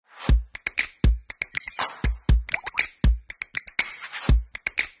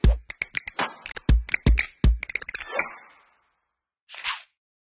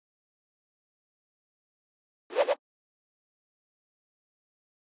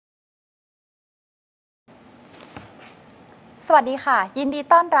สวัสดีค่ะยินดี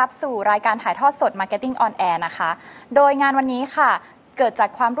ต้อนรับสู่รายการถ่ายทอดสด Marketing on Air นะคะโดยงานวันนี้ค่ะเกิดจาก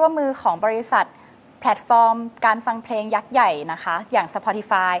ความร่วมมือของบริษัทแพลตฟอร์มการฟังเพลงยักษ์ใหญ่นะคะอย่าง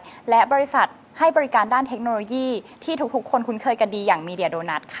Spotify และบริษัทให้บริการด้านเทคโนโลยีที่ทุกๆคนคุ้นเคยกันดีอย่าง Media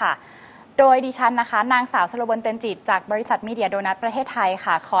Donut ค่ะโดยดิฉันนะคะนางสาวสโลบนเตือนจิตจากบริษัท Media Donut ประเทศไทย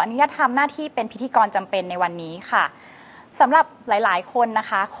ค่ะขออนุญาตทำหน้าที่เป็นพิธีกรจำเป็นในวันนี้ค่ะสำหรับหลายๆคนนะ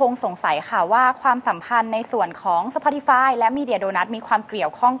คะคงสงสัยค่ะว่าความสัมพันธ์ในส่วนของ Spotify และ Media Donut มีความเกี่ย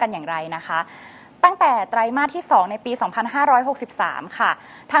วข้องกันอย่างไรนะคะตั้งแต่ไตรมาสที่2ในปี2563ค่ะ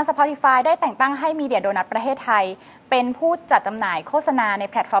ทาง Spotify ได้แต่งตั้งให้ Media Donut ประเทศไทยเป็นผู้จัดจำหน่ายโฆษณาใน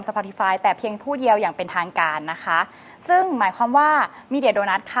แพลตฟอร์ม Spotify แต่เพียงผู้เดียวอย่างเป็นทางการนะคะซึ่งหมายความว่า Media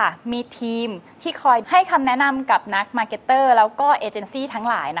Donut ค่ะมีทีมที่คอยให้คำแนะนำกับนักมาร์เก็ตเตอร์แล้วก็เอเจนซี่ทั้ง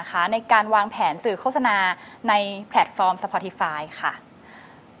หลายนะคะในการวางแผนสื่อโฆษณาในแพลตฟอร์ม Spotify ค่ะ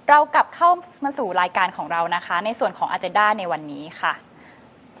เรากลับเข้ามาสู่รายการของเรานะคะในส่วนของ Agenda ในวันนี้ค่ะ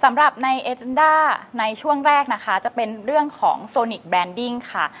สำหรับใน Agenda ในช่วงแรกนะคะจะเป็นเรื่องของ Sonic Branding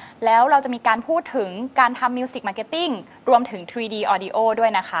ค่ะแล้วเราจะมีการพูดถึงการทำ Music Marketing รวมถึง 3D Audio ด้ว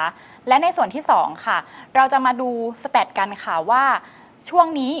ยนะคะและในส่วนที่2ค่ะเราจะมาดูสแตทกันค่ะว่าช่วง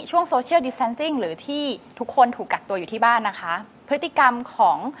นี้ช่วง Social Distancing หรือที่ทุกคนถูกกักตัวอยู่ที่บ้านนะคะพฤติกรรมข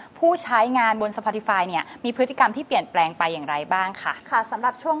องผู้ใช้งานบน Spotify เนี่ยมีพฤติกรรมที่เปลี่ยนแปลงไปอย่างไรบ้างค่ะสำห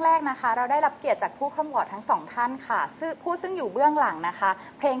รับช่วงแรกนะคะเราได้รับเกียรติจากผู้คร่ำวอร์ดทั้งสองท่านค่ะผู้ซึ่งอยู่เบื้องหลังนะคะ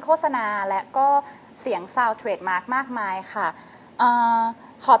เพลงโฆษณาและก็เสียงซาวด์เทรดมาร์กมากมายค่ะ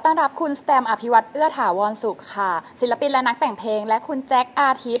ขอต้อนรับคุณสแตมอภิวัตรเอื้อถาวรสุขค่ะศิลปินและนักแต่งเพลงและคุณแจ็คอ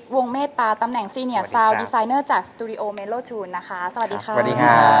าทิตย์วงเมตตาตำแหน่งซีเนียร์ซาวด์ดีไซเนอร์จากสตูดิโอเมโลจูนนะคะสวัสดีค่ะสวัสดีค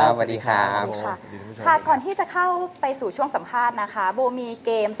รับสวัสดีครับค่ะก่อนที่จะเข้าไปสู่ช่วงสัมภาษณ์นะคะโบมีเ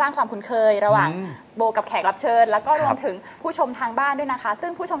กมสร้างความคุ้นเคยระหว่างโบกับแขกรับเชิญแล้วก็รวมถึงผู้ชมทางบ้านด้วยนะคะซึ่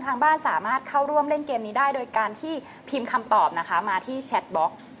งผู้ชมทางบ้านสามารถเข้าร่วมเล่นเกมนี้ได้โดยการที่พิมพ์คำตอบนะคะมาที่แชทบ็อ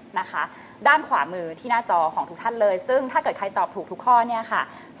กซ์นะคะด้านขวามือที่หน้าจอของทุกท่านเลยซึ่งถ้าเกิดใครตอบถูกทุกข้อเนี่ยค่ะ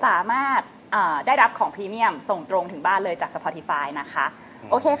สามารถได้รับของพรีเมียมส่งตรงถึงบ้านเลยจาก Spotify นะคะ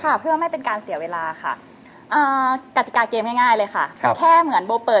โอเคค่ะเพื่อไม่เป็นการเสียเวลาค่ะกติกาเกมง่ายๆเลยค่ะแค่เหมือนโ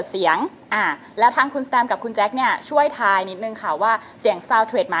บเปิดเสียงแล้วทั้งคุณสแตมกับคุณแจ็คเนี่ยช่วยทายนิดนึงค่ะว่าเสียง Sound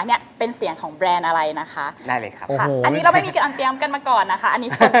Trademark เนี่ยเป็นเสียงของแบรนด์อะไรนะคะได้เลยครับค่ะอันนี้เราไม่มีการเตรียมกันมาก่อนนะคะอันนี้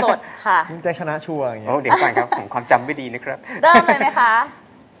สดๆค่ะคุณแจ็คชนะชัวร์อย่างเงี้ยเดี๋ยวก่อนครับผมความจำไม่ดีนะครับเริ่มเลยไหมคะ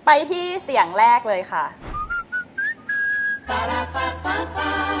ไปที่เสียงแรกเลยค่ะ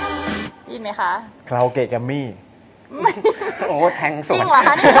ยินไหมคะคาราโอเกะแกมมี่แทงสวนจริงเหรอค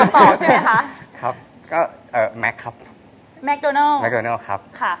ะนี่คำตอบใช่ไหมคะครับก็แม็กครับแมคโดนัลด์ครับ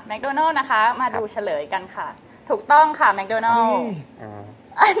ค่ะแมคโดนัลด์นะคะมาดูเฉลยกันค่ะถูกต้องค่ะแมคโดนัลด์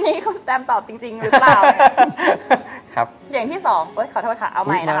อันนี้คุณสแตมตอบจริงๆหรือเปล่าครับอย่างที่2ขอโทษค่ะเอาใ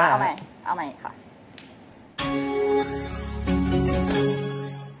หม่นะคะเอาใหม่ค่ะ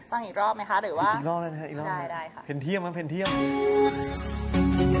ฟังอีกรอบไหมคะหรือว่าอีกรอบเลยนะอีกรอบได้ค่ะเพนเทียมมั้งเพนเทียม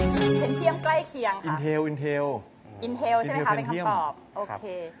ใกล้เคียงค่ะอินเทลใช่ไหมคะเป็นคำตอบโอเค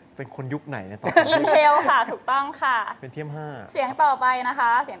เป็นคนยุคไหนนะตอบอินเทลค่ะถูกต้องค่ะเป็นเทียม5เสียงต่อไปนะค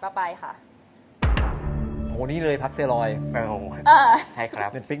ะเสียงต่อไปค่ะโอ้นี่เลยพักเซรอยใช่ครับ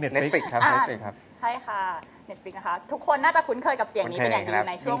Netflix ครับ Netflix ครับใช่ค่ะ Netflix นะคะทุกคนน่าจะคุ้นเคยกับเสียงนี้เป็นอย่างดี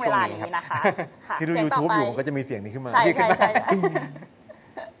ในช่วงเวลานี้นะคะคือดู YouTube อยู่มันก็จะมีเสียงนี้ขึ้นมาใช่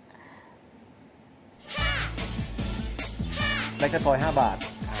แลกตะซอย5 บาท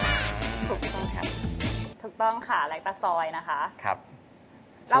ถูกต้องครับถูกต้องค่ะแลกตะซอยนะคะครับ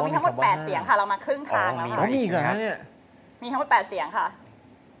เรามีทั้งหมด8เสียงค่ะเรามาครึ่งทางแล้วค่ะมีอีกเหรอเนี่ยมีทั้งหมด8เสียงค่ะ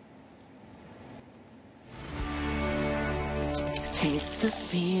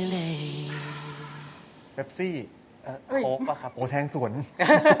เป๊ปซี่โค้กป่ะครับโอ้แทงสวน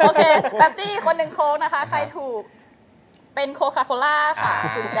โอเคเป๊ปซี่คนหนึ่งโค้กนะคะใครถูกเป็นโคคาโคล่าค่ะ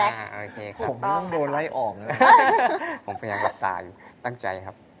คุณแจ็คผมต้องโดนไล่ออกนะผมพยายามหลับตาอยู่ตั้งใจค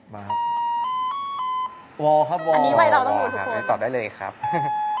รับมาครับวอลครับวอลอันนี้ไว้เราต้องรู้ทุกคนตอบได้เลยครับ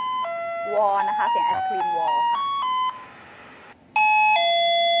วอลนะคะเสียงไอศครีมวอลค่ะ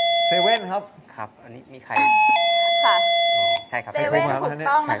เซเว่นครับครับอันนี้มีใครค่ะใช่ครับเซเว่นถูก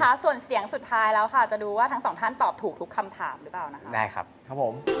ต้องนะคะส่วนเสียงสุดท้ายแล้วค่ะจะดูว่าทั้งสองท่านตอบถูกทุกคำถามหรือเปล่านะคะได้ครับครับผ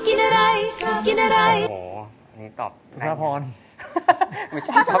มกินอะไรโอ้นี่ตอบพระพร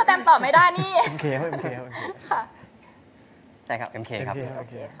ถ้าคุณสแตมตอบไม่ได้นี่MK ค่ะใช่ครับ MK ครับโอ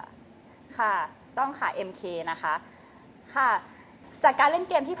เคค่ะค่ะต้องค่ะ MK นะคะค่ะจากการเล่น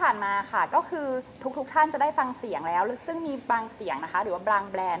เกมที่ผ่านมาค่ะก็คือทุกท่านจะได้ฟังเสียงแล้วซึ่งมีบางเสียงนะคะหรือว่าบาง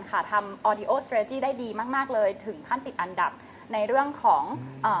แบรนด์ค่ะทำ audio strategy ได้ดีมากๆเลยถึงขั้นติดอันดับในเรื่องของ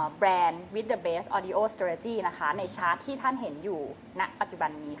แบรนด์ with the best audio strategy นะคะในชาร์ตที่ท่านเห็นอยู่ณปัจจุบั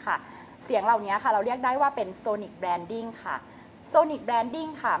นนี้ค่ะเสียงเหล่านี้ค่ะเราเรียกได้ว่าเป็น sonic branding ค่ะ Sonic Branding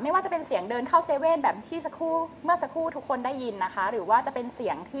ค่ะไม่ว่าจะเป็นเสียงเดินเข้าเซเว่นแบบที่เมื่อสักครู่ทุกคนได้ยินนะคะหรือว่าจะเป็นเสี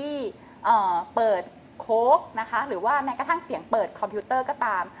ยงที่เปิดโค้กนะคะหรือว่าแม้กระทั่งเสียงเปิดคอมพิวเตอร์ก็ต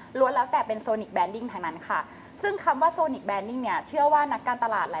ามล้วนแล้วแต่เป็น Sonic Branding ทั้งนั้นค่ะซึ่งคำว่า Sonic Branding เนี่ยเชื่อว่านักการต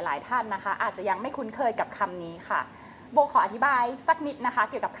ลาดหลายๆท่านนะคะอาจจะยังไม่คุ้นเคยกับคำนี้ค่ะโบขออธิบายสักนิดนะคะ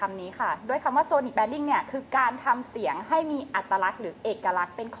เกี่ยวกับคำนี้ค่ะด้วยคำว่า Sonic Branding เนี่ยคือการทำเสียงให้มีอัตลักษณ์หรือเอกลักษ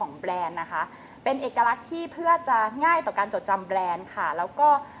ณ์เป็นของแบรนด์นะคะเป็นเอกลักษณ์ที่เพื่อจะง่ายต่อการจดจำแบรนด์ค่ะแล้วก็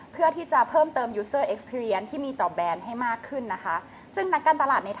เพื่อที่จะเพิ่มเติม user experience ที่มีต่อแบรนด์ให้มากขึ้นนะคะซึ่งนักการต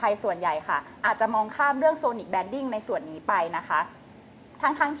ลาดในไทยส่วนใหญ่ค่ะอาจจะมองข้ามเรื่อง Sonic Branding ในส่วนนี้ไปนะคะ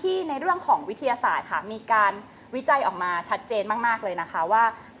ทั้งที่ในเรื่องของวิทยาศาสตร์ค่ะมีการวิจัยออกมาชัดเจนมากๆเลยนะคะว่า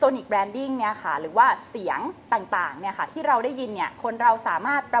Sonic Branding เนี่ยค่ะหรือว่าเสียงต่างๆเนี่ยค่ะที่เราได้ยินเนี่ยคนเราสาม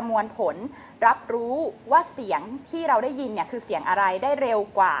ารถประมวลผลรับรู้ว่าเสียงที่เราได้ยินเนี่ยคือเสียงอะไรได้เร็ว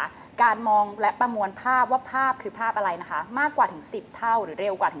กว่าการมองและประมวลภาพว่าภาพคือภาพอะไรนะคะมากกว่าถึง10เท่าหรือเร็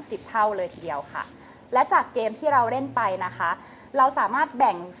วกว่าถึง10เท่าเลยทีเดียวค่ะและจากเกมที่เราเล่นไปนะคะเราสามารถแ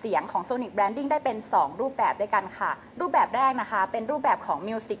บ่งเสียงของ Sonic Branding ได้เป็น2รูปแบบด้วยกันค่ะรูปแบบแรกนะคะเป็นรูปแบบของ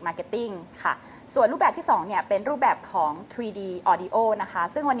Music Marketing ค่ะส่วนรูปแบบที่2เนี่ยเป็นรูปแบบของ 3D Audio นะคะ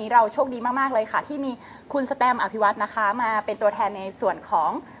ซึ่งวันนี้เราโชคดีมากๆเลยค่ะที่มีคุณสแตมป์ อภิวัฒน์นะคะมาเป็นตัวแทนในส่วนขอ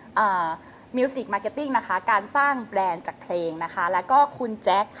งMusic Marketing นะคะการสร้างแบรนด์จากเพลงนะคะแล้วก็คุณแ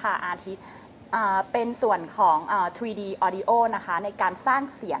จ็คค่ะอาทิตย์เป็นส่วนของ3D Audio นะคะในการสร้าง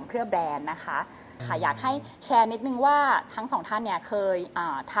เสียงเพื่อแบรนด์นะคะค่ะอยากให้แชร์นิดนึงว่าทั้งสองท่านเนี่ยเคย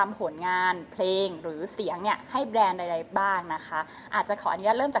ทำผลงานเพลงหรือเสียงเนี่ยให้แบรนด์ใดๆบ้างนะคะอาจจะขออนุญ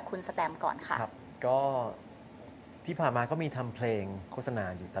าตเริ่มจากคุณสแตมป์ก่อนค่ะครับก็ที่ผ่านมาก็มีทำเพลงโฆษณา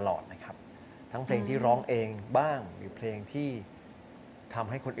อยู่ตลอดนะครับทั้งเพลงที่ร้องเองบ้างหรือเพลงที่ทำ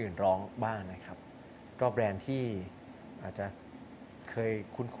ให้คนอื่นร้องบ้างนะครับก็แบรนด์ที่อาจจะเคย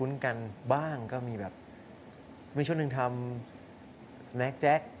คุ้นๆกันบ้างก็มีแบบมีช่วงหนึ่งทำ Snack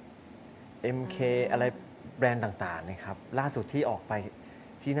Jack MK อะไรแบรนด์ต่างๆนะครับล่าสุดที่ออกไป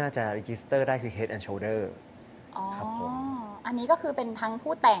ที่น่าจะ register ได้คือ Head and Shoulder ครับผมอันนี้ก็คือเป็นทั้ง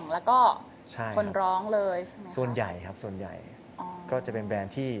ผู้แต่งแล้วก็คนร้องเลยใช่ไหมคะส่วนใหญ่ครับส่วนใหญ่ก็จะเป็นแบรน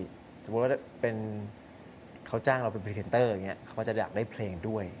ด์ที่สมมติว่าเป็นเขาจ้างเราเป็นพรีเซนเตอร์อย่างเงี้ยเขาก็จะอยากได้เพลง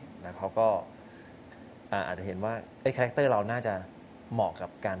ด้วยแล้วเขาก็อาจจะเห็นว่าคาแรคเตอร์เราน่าจะเหมาะกั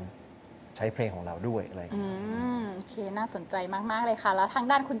บการใช้เพลงของเราด้วยอะไรอย่างเงี้ยโอเคน่าสนใจมากๆเลยค่ะแล้วทาง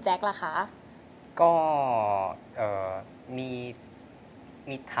ด้านคุณแจ็คล่ะคะก็มี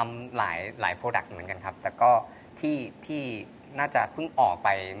ทำหลายโปรดักต์เหมือนกันครับแต่ก็ที่น่าจะเพิ่งออกไป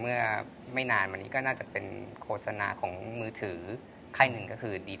เมื่อไม่นานมานี้ก็น่าจะเป็นโฆษณาของมือถือค่ายหนึ่งก็คื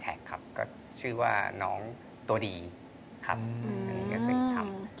อ D-Tag ครับก็ชื่อว่าน้องตัวดีครับอันนี้ก็เป็นท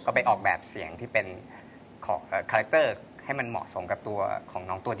ำก็ไปออกแบบเสียงที่เป็นของคาแรคเตอร์ให้มันเหมาะสมกับตัวของ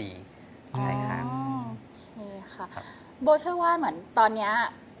น้องตัวดีใช่ครับโอเคค่ะโบเชื่อว่าเหมือนตอนนี้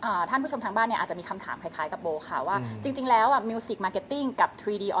ท่านผู้ชมทางบ้านเนี่ยอาจจะมีคำถามคล้ายๆกับโบค่ะว่าจริงๆแล้วMusic Marketing กับ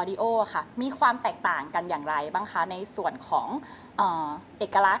 3D Audio ค่ะมีความแตกต่างกันอย่างไรบ้างคะในส่วนของเอ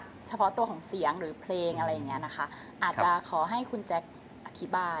กลักษณ์เฉพาะตัวของเสียงหรือเพลงอะไรอย่างเงี้ยนะคะอาจจะขอให้คุณแจ็คอธิ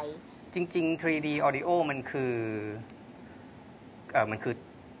บายจริงๆ 3D Audio มันคือ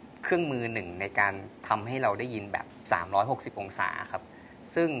เครื่องมือหนึ่งในการทำให้เราได้ยินแบบ360องศาครับ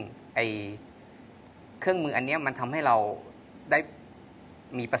ซึ่งไอเครื่องมืออันนี้มันทำให้เราได้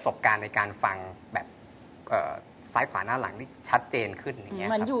มีประสบการณ์ในการฟังแบบซ้ายขวาหน้าหลังที่ชัดเจนขึ้นอย่างเงี้ยครับ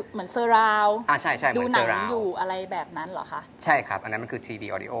เหมือนเซอร์ราวด์ใช่ดูหนังอยู่อะไรแบบนั้นเหรอคะใช่ครับอันนั้นมันคือ 3D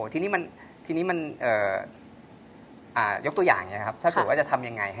Audio ทีนี้มันยกตัวอย่างเนี่ยครับถ้าเกิดว่าจะทำ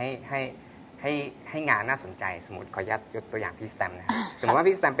ยังไงให้งานน่าสนใจสมมติขออนุญาตยกตัวอย่างพี่สแตมนะครับสมมติว่า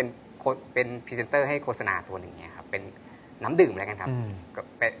พี่สแตมเป็นพรีเซนเตอร์ให้โฆษณาตัวหนึ่งเนี่ยครับเป็นน้ำดื่มอะไรกันครับ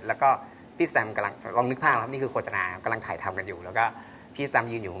แล้วก็พี่สแตมกำลังลองนึกภาพครับนี่คือโฆษณากำลังถ่ายทำกันอยู่แล้วก็พี่สแตม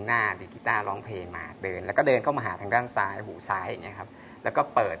ยืนอยู่ข้างหน้าดีดกีตาร์ร้องเพลงมาเดินแล้วก็เดินเข้ามาหาทางด้านซ้ายหูซ้ายอย่างเงี้ยครับแล้วก็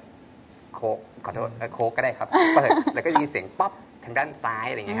เปิดโค้กขอโทษโค้กก็ได้ครับเปิดแล้วก็ยินเสียงป๊อปทางด้านซ้าย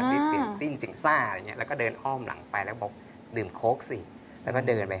อะไรเงี้ยครับได้ยินเสียงซ่าอะไรเงี้ยแล้วก็เดินอ้อมหลังไปแล้วบอกดื่มโค้กสิแล้วก็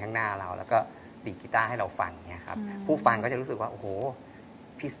เดินไปข้างหน้าเราแล้วก็ดีดกีตาร์ให้เราฟังเนี่ยครับผู้ฟังก็จะรู้สึกว่าโอ้โห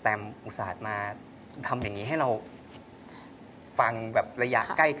พี่สแตมอุตส่าห์มาทำอย่างนี้ให้เราฟังแบบระยะ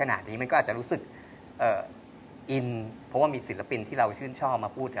ใกล้ขนาดนี้มันก็อาจจะรู้สึกอินเพราะว่ามีศิลปินที่เราชื่นชอบมา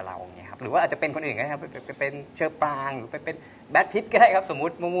พูดกับเราเนี่ยครับหรือว่าอาจจะเป็นคนอื่นก็ได้ครับไปเป็นเชอร์ปรางหรือไปเป็นแบทพิทก็ได้ครับสมมุ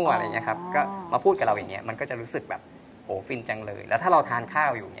ติมั่วๆอะไรเงี้ยครับก็มาพูดกับเราอย่างเงี้ยมันก็จะรู้สึกแบบโหฟินจังเลยแล้วถ้าเราทานข้า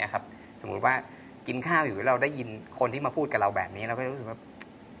วอยู่เนี่ยครับสมมุติว่ากินข้าวอยู่เราได้ยินคนที่มาพูดกับเราแบบนี้เราก็รู้สึกว่า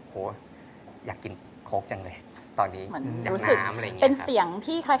โหอยากกินโค้กจังเลยตอนนี้อยากน้ำอะไรเงี้ยเป็นเสียง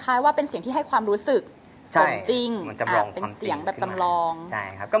ที่คล้ายๆว่าเป็นเสียงที่ให้ความรู้สึกสมจริงมันจำลองเป็นเสียงแบบจำลองใช่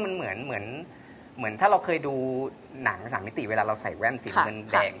ครับก็มันเหมือน เหมือนถ้าเราเคยดูหนัง3 มิติเวลาเราใส่แว่นสีเงิน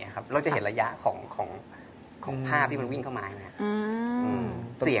แดงเนี่ยครับเราจะเห็นระยะของภาพที่มันวิ่งเข้ามานะ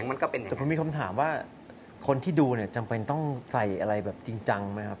เสียงมันก็เป็นอย่างนั้นแต่ผมมีคำถามว่าคนที่ดูเนี่ยจำเป็นต้องใส่อะไรแบบจริงจัง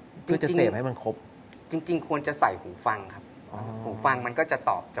ไหมครับเพื่อจะเสพให้มันครบจริงๆควรจะใส่หูฟังครับหูฟังมันก็จะ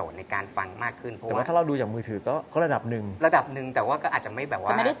ตอบโจทย์ในการฟังมากขึ้นแต่ว่าถ้าเราดูจากมือถือก็ระดับหนึ่งแต่ว่าก็อาจจะไม่แบบว่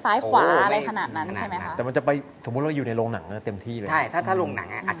าจะไม่ได้ซ้ายขวาอะไรขนาดนั้นใช่ไหมคะแต่มันจะไปสมมุติเราอยู่ในโรงหนังเต็มที่เลยใช่ถ้าโรงหนัง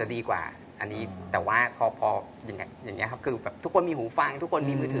อาจจะดีกว่าอันนี้แต่ว่าพออย่างเงี้ยครับคือแบบทุกคนมีหูฟังทุกคน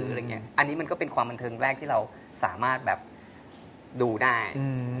มีมือถืออะไรเงี้ยอันนี้มันก็เป็นความบันเทิงแรกที่เราสามารถแบบดูได้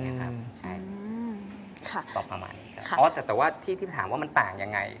เนี่ยครับใช่ตอบประมาณนี้ครับอ๋อแต่ว่าที่ถามว่ามันต่างยั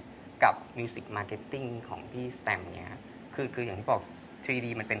งไงกับมิวสิกมาร์เก็ตติ้งของพี่สแตมเนี่ยคืออย่างที่บอก 3D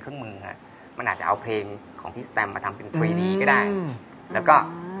มันเป็นเครื่องมือฮะมันอาจจะเอาเพลงของพี่สแตมมาทำเป็น 3D ก็ได้แล้วก็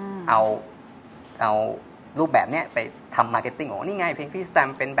เอารูปแบบเนี้ยไปทำมาร์เก็ตติ้งนี่ไงเพลงพี่สแตม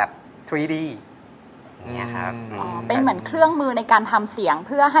เป็นแบบ 3D เนี่ยครับเป็นเหมือนเครื่องมือในการทำเสียงเ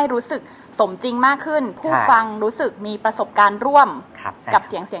พื่อให้รู้สึกสมจริงมากขึ้นผู้ฟังรู้สึกมีประสบการณ์ร่วมกับเ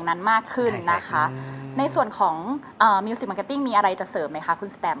สียงนั้นมากขึ้นนะคะในส่วนของมิวสิกมาร์เก็ตติ้งมีอะไรจะเสริมไหมคะคุณ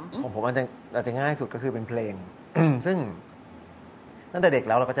สแตมผมอาจจะง่ายสุดก็คือเป็นเพลง ซึ่งตั้งแต่เด็ก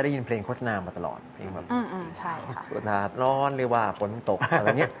แล้วเราก็จะได้ยินเพลงโฆษณามาตลอดเพลงแบบใช่ค่ะอากาศร้อนหรือว่าฝนตกอะไร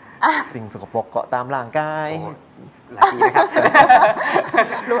เงี้ยสิ่งสกปรกเกาะตามร่างกายหลายปีนะครับ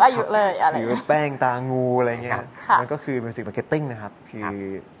รู้อายุเลยอะไรหรือแป้งตางูอะไรเงี้ยมันก็คือมิวสิกมาร์เก็ตติ้งนะครับคือ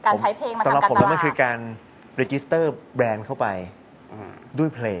การใช้เพลงมาทำการตลาดสำหรับผมแล้วมันคือการรีจิสเตอร์แบรนด์เข้าไปด้วย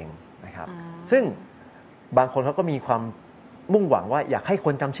เพลงนะครับซึ่งบางคนเขาก็มีความมุ่งหวังว่าอยากให้ค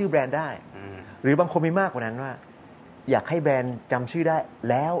นจำชื่อแบรนด์ได้หรือบางคนมีมากกว่านั้นว่าอยากให้แบรนด์จำชื่อได้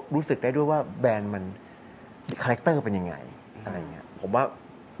แล้วรู้สึกได้ด้วยว่าแบรนด์มันคาแรคเตอร์เป็นยังไงอะไรเงี้ยผมว่า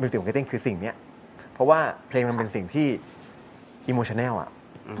มิวสิกมาร์เก็ตติ้งคือสิ่งนี้เพราะว่าเพลงมันเป็นสิ่งที่อิโมชันแนลอ่ะ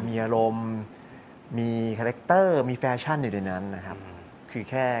มีอารมณ์มีคาแรคเตอร์มีแฟชั่นอยู่ในนั้นนะครับคือ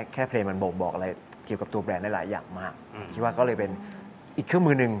แค่เพลงมันบอกอะไรเกี่ยวกับตัวแบรนด์ได้หลายอย่างมากคิดว่าก็เลยเป็นอีกเครื่อง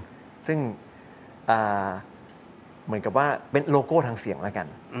มือหนึ่งซึ่งเหมือนกับว่าเป็นโลโก้ทางเสียงแล้วกัน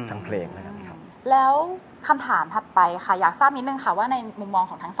ทางเพลงแล้วกันครับแล้วคำถามถัดไปค่ะอยากทราบนิดนึงค่ะว่าในมุมมอง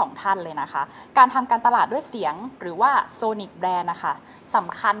ของทั้งสองท่านเลยนะคะการทำการตลาดด้วยเสียงหรือว่าโซนิกแบรนด์นะคะส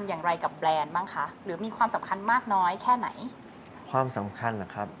ำคัญอย่างไรกับแบรนด์บ้างคะหรือมีความสำคัญมากน้อยแค่ไหนความสำคัญน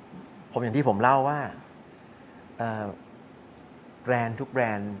ะครับผมอย่างที่ผมเล่าว่าแบรนด์ทุกแบร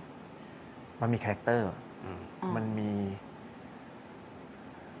นด์มันมีคาแรคเตอร์มันมี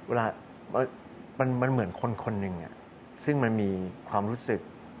เวลามันเหมือนคนหนึ่งอ่ะซึ่งมันมีความรู้สึก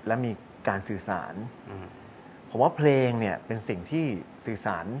และมีการสื่อสารผมว่าเพลงเนี่ยเป็นสิ่งที่สื่อส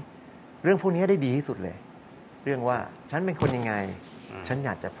ารเรื่องพวกนี้ได้ดีที่สุดเลยเรื่องว่าฉันเป็นคนยังไงฉันอย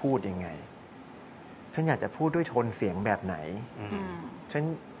ากจะพูดยังไงฉันอยากจะพูดด้วยโทนเสียงแบบไหน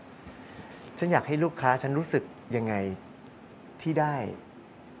ฉันอยากให้ลูกค้าฉันรู้สึกยังไงที่ไ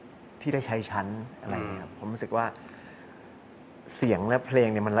ด้ใช้ฉันอะไรเนี่ยผมรู้สึกว่าเสียงและเพลง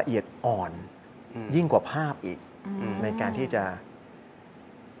เนี่ยมันละเอียดอ่อนยิ่งกว่าภาพอีกในการที่จ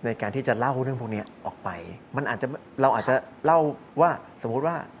ะเล่าเรื่องพวกนี้ออกไปเราอาจจะเล่าว่าสมมุติ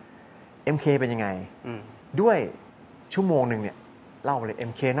ว่า MK เป็นยังไงด้วยชั่วโมงหนึ่งเนี่ยเล่าเลย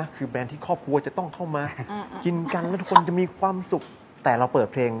MK นะคือแบรนด์ที่ครอบครัวจะต้องเข้ามากินกันแล้วทุกคนจะมีความสุขแต่เราเปิด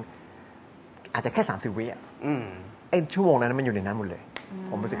เพลงอาจจะแค่30 วิไอ้ชั่วโมงนั้นมันอยู่ในนั้นหมดเลย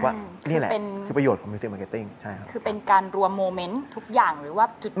ผมรู้สึกว่านี่แหละคือประโยชน์ของมิวสิกมาร์เก็ตติ้งใช่ครับคือเป็นการรวมโมเมนต์ทุกอย่างหรือว่า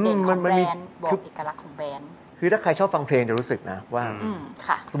จุดเด่นของแบรนด์บอกเอกลักษณ์ของแบรนด์คือถ้าใครชอบฟังเพลงจะรู้สึกนะว่า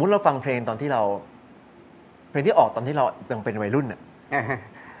สมมุติเราฟังเพลงตอนที่เราเพลงที่ออกตอนที่เรายังเป็นวัยรุ่นน่ะ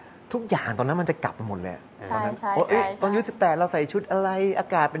ทุกอย่างตอนนั้นมันจะกลับไปหมดเลยใช่ใช่ตอนอายุ18เราใส่ชุดอะไรอา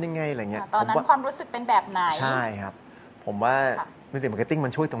กาศเป็นยังไงอะไรเงี้ยตอนนั้นความรู้สึกเป็นแบบไหนใช่ครับผมว่ามิวสิกมาร์เก็ตติ้งมั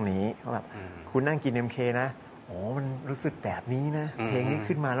นช่วยตรงนี้เพราะแบบคุณนั่งกิน MK นะมันรู้สึกแบบนี้นะเพลงนี้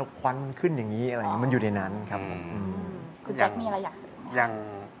ขึ้นมาแล้วควันขึ้นอย่างนี้อะไรอย่างนี้มันอยู่ในนั้นครับผมคุณแจ็คมีอะไรอยากเสริมไหมอย่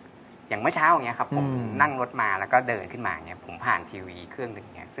างเมื่อเช้าอย่างเงี้ยครับผมนั่งรถมาแล้วก็เดินขึ้นมาเงี้ยผมผ่านทีวีเครื่องหนึ่ง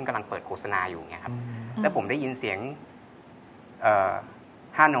เงี้ยซึ่งกำลังเปิดโฆษณาอยู่เงี้ยครับแล้วผมได้ยินเสียง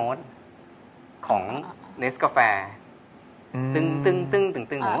5 โน้ตของเนสกาแฟตึงตึงตึงตึง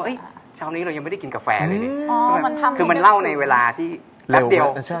ตึงผมว่าเช้านี้เรายังไม่ได้กินกาแฟเลยเนี่ยคือมันเล่าในเวลาที่แป๊บเดียว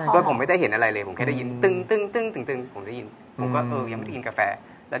โดยผมไม่ได้เห็นอะไรเลยผมแค่ได้ยินตึงตึงตึงตึงตึงผมได้ยินผมก็ยังไม่ได้กินกาแฟ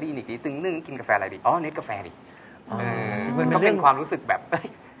แล้วได้ยินอีกทีตึงนึงกินกาแฟอะไรดีเนสกาแฟดิก็เป็นความรู้สึกแบบ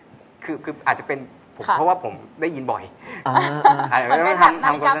คืออาจจะเป็นเพราะว่าผมได้ยินบ่อยมันเป็นแบบน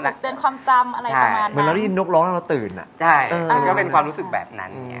าฬิกาปลุกเตือนความจำอะไรประมาณนั้นเหมือนเราได้ยินนกร้องแล้วเราตื่นอ่ะใช่ก็เป็นความรู้สึกแบบนั้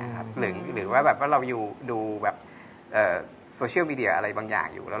นเนี่ยครับหรือว่าแบบว่าเราอยู่ดูแบบโซเชียลมีเดียอะไรบางอย่าง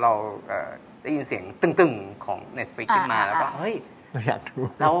อยู่แล้วเราได้ยินเสียงตึงๆของ Netflix ขึ้นมาแล้วก็เฮ้ย เราอยากดู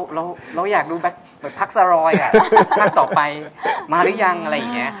เราอยากดูแบบพักสรอยอ่ะภาคต่อไปมาหรือยังอะไรอย่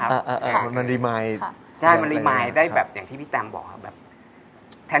างเงี้ยครับมันรีมายใช่มันรีมายได้แบบอย่างที่พี่แตมบอกแบบ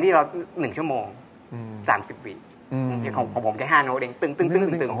แทนที่เรา1 ชั่วโมง30 วิของผมแค่5 โน้ตเองตึง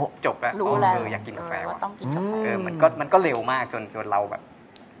จบแล้วรู้แล้วอยากกินกาแฟว่าต้องกินกาแฟมันก็เร็วมากจนเราแบบ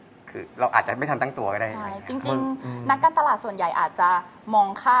คือเราอาจจะไม่ทันตั้งตัวก็ได้ใช่จริงๆนักการตลาดส่วนใหญ่อาจจะมอง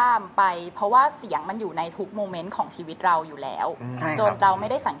ข้ามไปเพราะว่าเสียงมันอยู่ในทุกโมเมนต์ของชีวิตเราอยู่แล้วจนเราไม่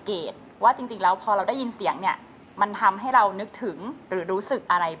ได้สังเกตว่าจริงๆแล้วพอเราได้ยินเสียงเนี่ยมันทำให้เรานึกถึงหรือรู้สึก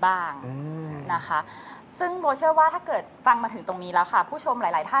อะไรบ้างนะคะซึ่งโบเชื่อว่าถ้าเกิดฟังมาถึงตรงนี้แล้วค่ะผู้ชมห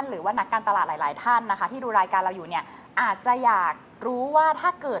ลายๆท่านหรือว่านักการตลาดหลายๆท่านนะคะที่ดูรายการเราอยู่เนี่ยอาจจะอยากรู้ว่าถ้า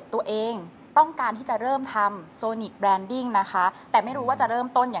เกิดตัวเองต้องการที่จะเริ่มทำโซนิกแบรนดิ้งนะคะแต่ไม่รู้ว่าจะเริ่ม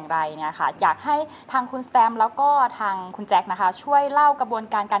ต้นอย่างไรเนี่ยค่ะอยากให้ทางคุณสแตมแล้วก็ทางคุณแจ็คนะคะช่วยเล่ากระบวน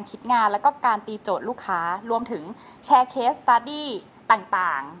การการคิดงานแล้วก็การตีโจทย์ลูกค้ารวมถึงแชร์เคสสตั๊ดดี้ต่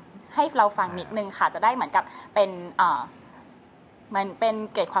างๆให้เราฟังนิดนึงค่ะจะได้เหมือนกับเป็นมันเป็น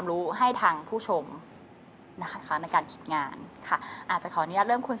เกร็ดความรู้ให้ทางผู้ชมนะคะในการคิดงานค่ะอาจจะขออนุญาต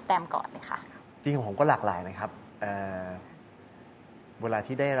เริ่มคุณสแตมก่อนเลยค่ะจริงของผมก็หลากหลายนะครับเวลา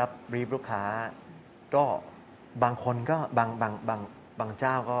ที่ได้รับบรีฟลูกค้าก็บางคนก็บางเ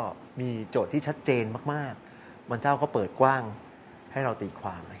จ้าก็มีโจทย์ที่ชัดเจนมากๆบางเจ้าก็เปิดกว้างให้เราตีคว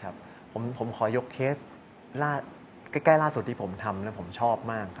ามนะครับผมขอยกเคสใกล้ๆล่าสุดที่ผมทำแล้วผมชอบ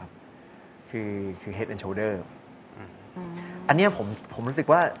มากครับคือ Head and Shoulder อันนี้ผมรู้สึก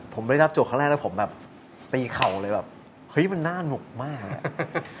ว่าผมได้รับโจทย์ครั้งแรกแล้วผมแบบตีเข่าเลยแบบเฮ้ยมันน่าหนุกมาก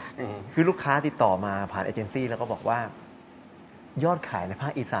คือลูกค้าติดต่อมาผ่านเอเจนซี่แล้วก็บอกว่ายอดขายในภา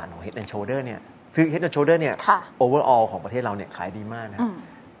คอีสานของ Head and Shoulder เนี่ยซึ่ง Head and Shoulder เนี่ย overall ของประเทศเราเนี่ยขายดีมากนะ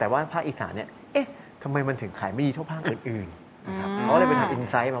แต่ว่าภาคอีสานเนี่ยเอ๊ะทำไมมันถึงขายไม่ดีเท่าภาคอื่นๆนะครับเขาเลยไปทำอิน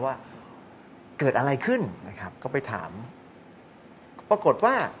ไซต์มาว่าเกิดอะไรขึ้นนะครับก็ไปถามปรากฏ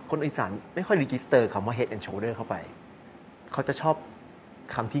ว่าคนอีสานไม่ค่อยรีจิสเตอร์คำว่า Head and Shoulder เข้าไปเขาจะชอบ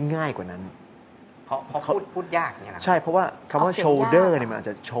คำที่ง่ายกว่านั้นเขาพูดยากเนี่ยนะใช่เพราะว่าคำว่า shoulder เนี่ยมันอาจ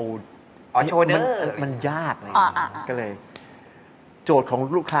จะโชว์shoulder มันยากเลยก็เลยโจทย์ของ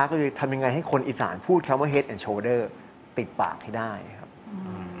ลูกค้าก็คือทำยังไงให้คนอีสานพูดคำว่า head and shoulder ติดปากให้ได้ครับ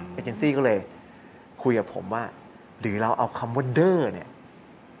เอเจนซี่ก็เลยคุยกับผมว่าหรือเราเอาคำว่า der เนี่ย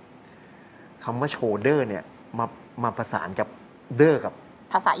คำว่า shoulder เนี่ยมาประสานกับ der กับ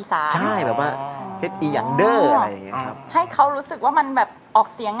ภาษาอีสานใช่แบบว่า head อีหยัง der อะไรอย่างเงี้ยครับให้เขารู้สึกว่ามันแบบออก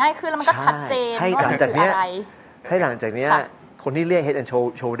เสียงง่ายขึ้นแล้วมันก็ชัดเจนให้หลังจากนี้คนที่เรียก head and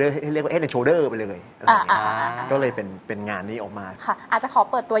shoulder ให้เรียกว่า head and shoulder ไปเลยก็เลยเป็นงานนี้ออกมาค่ะอาจจะขอ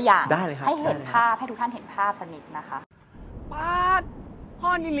เปิดตัวอย่างได้เลยครับให้เห็นภาพให้ทุกท่านเห็นภาพสนิทนะคะปาดฮ้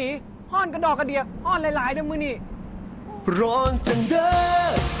อนอีหลีฮ้อนกระดอกกระเดียฮ้อนหลายๆเด้อมื้อนี้ร้อนจังเด้อ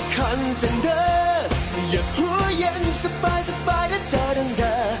คันจังเด้ออยากหัวเย็นสบายเด้อดังเ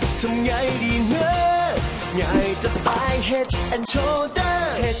ด้อทำไงดีเนอะง่ายจะตาย Head and Shoulder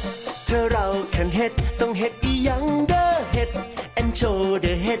เฮ็ดเธอเราคันเฮ็ดต้องเฮ็ดอีหยังเด้อ Head and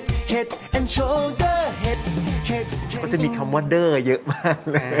Shoulder Head and Shoulder Head ก็จะมีคำว่าเด้อเยอะมาก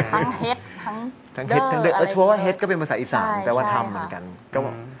เลยทั้ง Head ทั้ง Head ทั้งเด้อเพราะว่า Head ก็เป็นภาษาอีสานแปลว่าทำเหมือนกันก็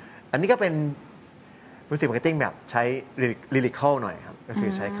อันนี้ก็เป็นมิวสิกมาร์เก็ตติ้งแบบใช้ลิริคอลหน่อยครับก็คื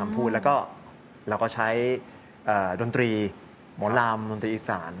อใช้คำพูดแล้วก็เราก็ใช้ดนตรีหมอลำดนตรีอีส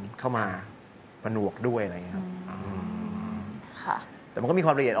านเข้ามาผนวกด้วยอะไรเงี้ยครับค่ะแต่มันก็มีคว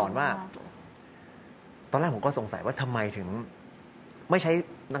ามละเอียดอ่อนว่าตอนแรกผมก็สงสัยว่าทำไมถึงไม่ใช้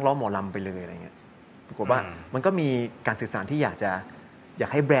นักร้องหมอลำไปเลยอะไรเงี้ยปรากฏว่ามันก็มีการสื่อสารที่อยาก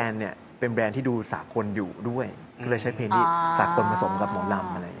ให้แบรนด์เนี่ยเป็นแบรนด์ที่ดูสากลอยู่ด้วยก็เลยใช้เพลงที่สากลผสมกับหมอล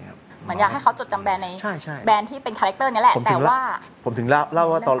ำอะไรเงี้ยครับเหมือนอยากให้เขาจดจำแบรนด์ในแบรนด์ที่เป็นคาแรคเตอร์นี้แหละแต่ว่าผมถึงเล่า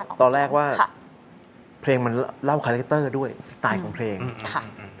ว่าตอนแรกว่าเพลงมันเล่าคาแรคเตอร์ด้วยสไตล์ของเพลง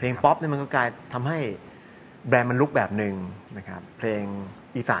เพลงป๊อปเนี่ยมันก็กลายทำให้แบรนด์มันลุกแบบหนึ่งนะครับเพลง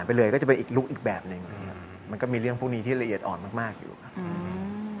อีสานไปเลยก็จะเป็นอีกลุกอีกแบบหนึ่งมันก็มีเรื่องพวกนี้ที่ละเอียดอ่อนมากๆอยู่ครับ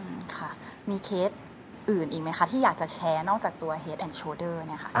ค่ะมีเคสอื่นอีกไหมคะที่อยากจะแชร์นอกจากตัว Head and Shoulder เ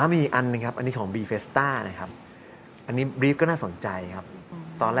นี่ยค่ะมีอันนึงครับอันนี้ของ B Festa นะครับอันนี้บรีฟก็น่าสนใจครับ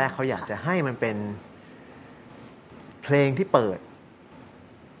ตอนแรกเขาอยากจะให้มันเป็นเพลงที่เปิด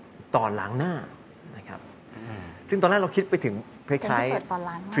ตอนล้างหน้านะครับซึ่งตอนแรกเราคิดไปถึงคล้าย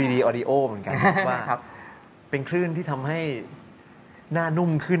ๆ 3D audio เหมือนกันว่าเป็นคลื่นที่ทำให้หน้านุ่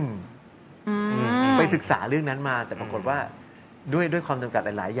มขึ้นไปศึกษาเรื่องนั้นมาแต่ปรากฏว่าด้วยความจำกัด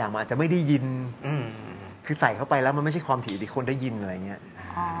หลายๆอย่างมันอาจจะไม่ได้ยินคือใส่เข้าไปแล้วมันไม่ใช่ความถี่ที่คนได้ยินอะไรเงี้ย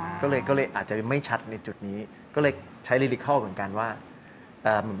ก็เลยอาจจะไม่ชัดในจุดนี้ก็เลยใช้ลิริคอลเหมือนกันว่า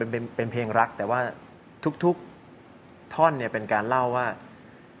มันเป็นเพลงรักแต่ว่าทุกๆท่อนเนี่ยเป็นการเล่าว่า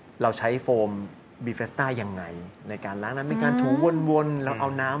เราใช้โฟม บีเฟสต้ายังไงในการล้างน้ำมีการถูวนๆแล้วเอา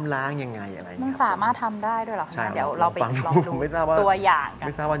น้ำล้างยังไงอะไร มัน เงี้ย สามารถทำได้ด้วยเหรอ ใช่ คะเดี๋ยวเราไป ฟัง ลองดู ไม่ทราบว่า ตัวอย่างกัน ไ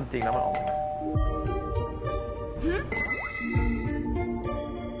ม่ทราบว่าจริงๆแล้วมันออกมา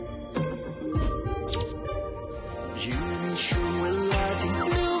อยู่ในช่วงเวลาที่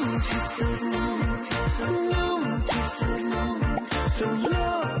นุ่มที่สุดนุ่มที่สุดจนโล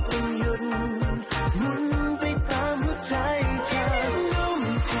กต้องหยุดหมุนไปตามหัวใจเธอนุ่ม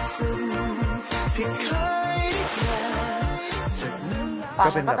ที่สุดที่เคยได้เจอจากนั้น ฟัง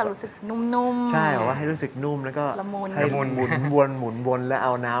ก็เป็น ก็ แบบ จะรู้สึกนุ่มๆ ใช่บอกว่าให้รู้สึกนุ่มแล้วก็ ละมุน ให้หมุนวนแล้วเอ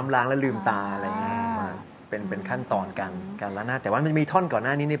าน้ำล้างแล้วลืมตาอะไรเงี้ยมาเป็นขั้นตอนการล้างหน้าแต่ว่ามันมีท่อนก่อนห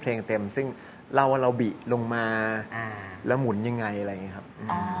น้านี้ในเพลงเต็ม ซึ่งเราว่าเราบิลงมาแล้วหมุนยังไงอะไรเงี้ยครับ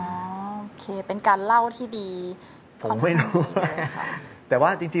อ๋อโอเคเป็นการเล่าที่ดี ผมไม่รู้ ค่อนข้างดีเลยค่ะ แต่ว่า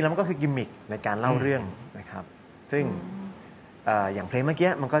จริงๆแล้วมันก็คือกิมมิคในการเล่าเรื่องนะครับ ซึ่งอย่างเพลงเมื่อกี้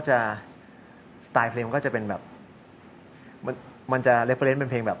มันก็จะสไตล์เพลงมันก็จะเป็นแบบมันจะเรฟเฟรนซ์เป็น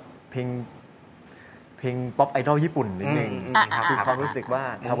เพลงแบบเพลงป๊อปไอดอลญี่ปุ่นนิดนึง ครับ คือความรู้สึกว่า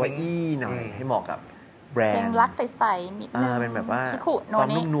คาวาอี้หน่อยให้เหมาะกับแบร เพล น ง ด์ รักใสๆนิดนึง เป็นแบบว่า คิคุโน ความ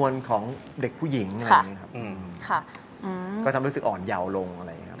เนะ นุ่มนวลของเด็กผู้หญิงอะไรอย่างเงี้ยครับ ค่ะม ก็ทำให้รู้สึกอ่อนเยาว์ลงอะไ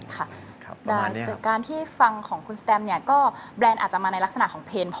รอย่างเงี้ยครับ ค่ะ ครับประมาณเนี้ยค จา รั ก บ การที่ฟังของคุณสแตมเนี่ยก็แบรนด์อาจจะมาในลักษณะของเ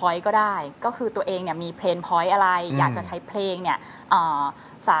พนพอยต์ก็ได้ ก็คือตัวเองเนี่ยมีเพนพอยต์อะไร อยากจะใช้เพลงเนี่ย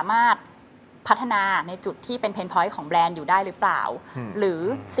สามารถพัฒนาในจุดที่เป็นเพนพอยต์ของแบรนด์อยู่ได้หรือเปล่า หรือ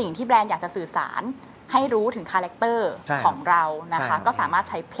สิ่งที่แบรนด์อยากจะสื่อสารให้รู้ถึงคาแรคเตอร์ ใช่ครับ ของเรานะ ใช่ครั คะ บ ก็สามารถ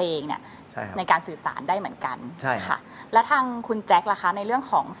ใช้เพลงเนี่ย ใช่ครับ ในการสื่อสารได้เหมือนกัน ใช่ครับ ค่ะ และทางคุณแจ็คล่ะคะในเรื่อง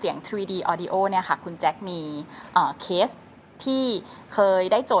ของเสียง 3D audio เนี่ยค่ะคุณแจ็คมีเคสที่เคย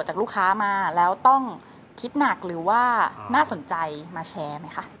ได้โจทย์จากลูกค้ามาแล้วต้องคิดหนักหรือว่าน่าสนใจมาแชร์ไหม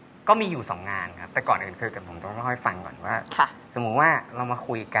คะ ก็มีอยู่ 2 งานครับแต่ก่อนอื่นคือผมต้องเล่าให้ฟังก่อนว่า ค่ะ สมมุติว่าเรามา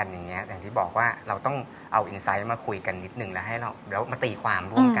คุยกันอย่างเงี้ยอย่างที่บอกว่าเราต้องเอาอินไซต์มาคุยกันนิดนึงแล้วให้เรามาตีความ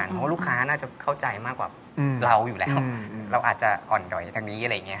ร่วมกันเพราะว่าลูกค้าน่าจะเข้าใจมากกว่าเราอยู่แล้ว เราอาจจะอ่อนด้อยทางนี้อะ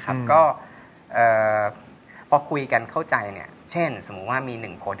ไรเงี้ยครับก็พอคุยกันเข้าใจเนี่ยเช่นสมมุติว่ามี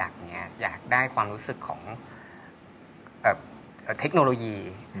1 Product เนี้ยอยากได้ความรู้สึกของเทคโนโลยี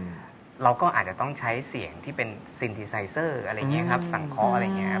เราก็อาจจะต้องใช้เสียงที่เป็นซินธิไซเซอร์อะไรเงี้ยครับสังเคราะห์อะไร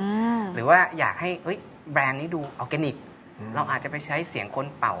เงี้ยครับหรือว่าอยากให้แบรนด์นี้ดูออร์แกนิกเราอาจจะไปใช้เสียงคน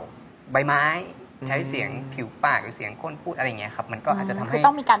เป่าใบไม้ใช้เสียงผิวปากหรือเสียงคนพูดอะไรเงี้ยครับมันก็อาจจะทำให้ คือ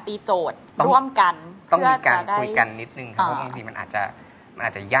ต้องมีการตีโจทย์ร่วมกัน ต้องมีการ เพื่อจะได้ คุยกันนิดนึงครับเพราะบางทีมันอาจ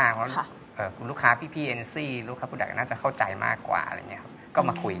จะยากเพราะ ค่ะ คุณลูกค้าพี่ๆ NC ลูกค้าผู้ใดน่าจะเข้าใจมากกว่าอะไรเงี้ยครับก็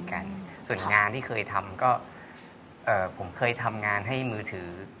มาคุยกันส่วนงานที่เคยทำก็ผมเคยทำงานให้มือถือ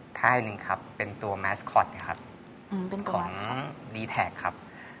ค่ายหนึ่งครับเป็นตัวแมสคอตครับ เป็นตั ข ว อง mascot D-Tag ครับ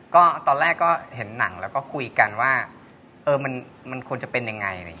ก็ตอนแรกก็เห็นหนังแล้วก็คุยกันว่ามันควรจะเป็นยังไง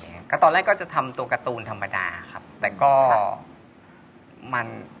อะไรเงี้ยก็ตอนแรกก็จะทำตัวการ์ตูนธรรมดาครับแต่ก็มัน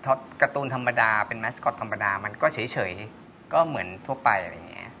การ์ตูนธรรมดาเป็นแมสคอตธรรมดามันก็เฉยๆก็เหมือนทั่วไปอะไร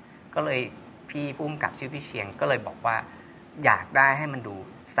เงี้ยก็เลยพี่ผู้กำกับชื่อพี่เชียงก็เลยบอกว่าอยากได้ให้มันดู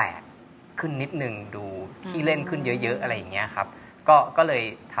แสบขึ้นนิดนึงดูขี้เล่นขึ้นเยอะๆอะไรอย่างเงี้ยครับก็เลย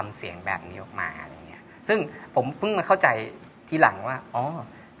ทำเสียงแบบนี้ออกมาอะไรเงี้ยซึ่งผมเพิ่งมาเข้าใจทีหลังว่าอ๋อ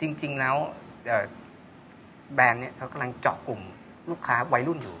จริงๆแล้วแบรนด์เนี่ยเขากำลังเจาะกลุ่มลูกค้าวัย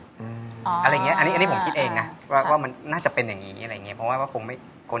รุ่นอยู่อะไรเงี้ยอันนี้ผมคิดเองนะว่ามันน่าจะเป็นอย่างนี้อะไรเงี้ยเพราะว่าคงไม่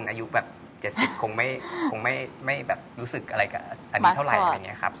คนอายุแบบ70คงไม่แบบรู้สึกอะไรกับอันนี้เท่าไหร่อะไรเ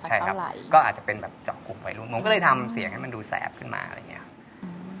งี้ยครับใช่ครับก็อาจจะเป็นแบบเจาะกลุ่มวัยรุ่นผมก็เลยทำเสียงให้มันดูแสบขึ้นมาอะไรเงี้ย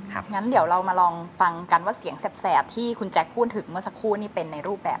ครับงั้นเดี๋ยวเรามาลองฟังกันว่าเสียงแสบๆที่คุณแจ็คพูดถึงเมื่อสักครู่นี่เป็นใน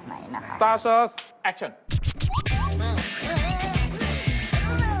รูปแบบไหนนะคะ Starship Action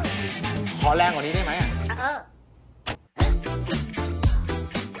ขอแรงกว่านี้ได้ไหมอ่ะ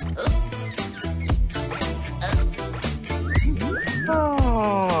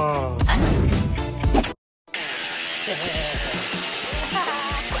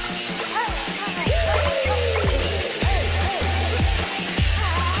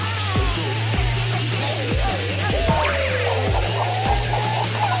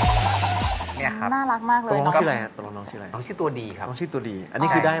เนี่ยครับ น่ารักมากเล ตก ย ลงน้อง เนาะ ชื่ออะไรฮะตกลงน้องชื่ออะไร น้องชื่อตัวดีครับ น้องชื่อตัวดี อันนี้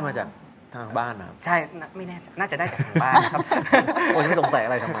คือได้มาจากทางบ้านนะครับ ใช่ไม่แน่น่าจะได้จากทางบ้านครับ โอ้ยไม่สงสัยอ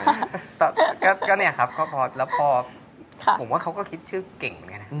ะไรทำไม ก็เนี่ยครับก็พอ ค่ะ ผมว่าเขาก็คิดชื่อเก่งเหมือ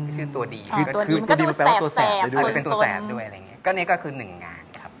นกันนะชื่อตัวดี อ่า ก็ ตัว คือ นี้มันก็ดู ตัวดีมันแปลว่าตัว แส แส บบ ๆ เลยด้วย อาจจะเป็นตัวแสบ ซนๆ ด้วยอะไรเงี้ยก็เนี่ยก็คือ1 งาน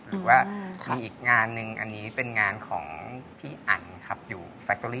ครับหรือว่า ค่ะ มีอีกงานหนึ่งอันนี้เป็นงานของพี่อั๋นครับอยู่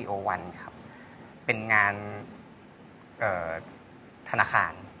Factory O1 ครับเป็นงานธนาคา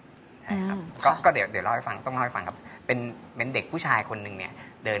รใช่ครับก็เดี๋ยวเล่าให้ฟังต้องเล่าให้ฟังครับเป็นเด็กผู้ชายคนหนึ่งเนี่ย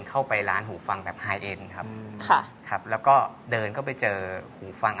เดินเข้าไปร้านหูฟังแบบไฮเอ็นด์ครับ ค่ะ ครับแล้วก็เดินก็ไปเจอหู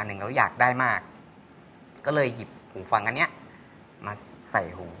ฟังอันหนึงแล้วอยากได้มาก ก็เลยหยิบหูฟังอันเนี้ยมาใส่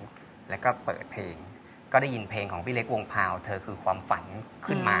หูแล้วก็เปิดเพลงก็ได้ยินเพลงของพี่เล็กวงพาวเธอคือความฝัน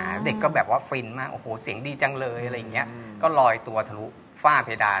ขึ้นมาเด็กก็แบบว่าฟินมากโอ้โหเสียงดีจังเลยอะไรอย่างเงี้ยก็ลอยตัวทะลุฝ้าเพ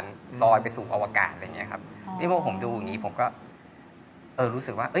ดานลอยไปสู่อวกาศอะไรเงี้ยครับนี่พอผมดูอย่างนี้ผมก็รู้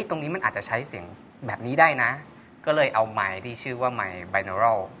สึกว่าตรงนี้มันอาจจะใช้เสียงแบบนี้ได้นะก็เลยเอาไมค์ที่ชื่อว่าไมค์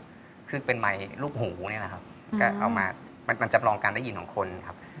binaural ซึ่งเป็นไมค์ลูกหูเนี่ยแหละครับก็เอามามันจำลองการได้ยินของคนค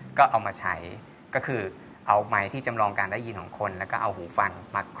รับก็เอามาใช้ก็คือเอาไมค์ที่จำลองการได้ยินของคนแล้วก็เอาหูฟัง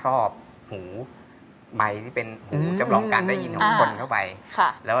มาครอบหูไมค์ที่เป็นหูจำลองการได้ยินของคนเข้าไป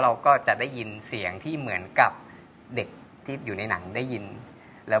แล้วเราก็จะได้ยินเสียงที่เหมือนกับเด็กที่อยู่ในหนังได้ยิน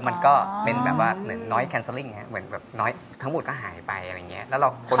แล้วมันก็เป็นแบบว่าเหมือน noise cancelling ฮะเหมือนแบบน้อยทั้งหมดก็หายไปอะไรเงี้ยแล้วเรา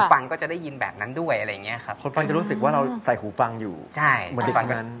คนฟังก็จะได้ยินแบบนั้นด้วยอะไรเงี้ยครับคนฟังจะรู้สึกว่าเราใส่หูฟังอยู่ใช่เหมือนเด็ก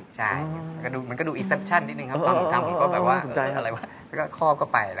นั้นใช่มันก็ดู exception นิดนึงครับตอนผมทำผมก็แบบว่าอะไรวะแล้วก็ครอบก็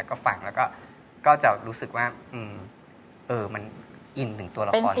ไปแล้วก็ฟังแล้วก็จะรู้สึกว่ามันอินถึงตัวล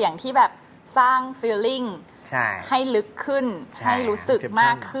ะครเป็นเสียงที่แบบสร้าง feeling ให้ลึกขึ้นให้รู้สึกม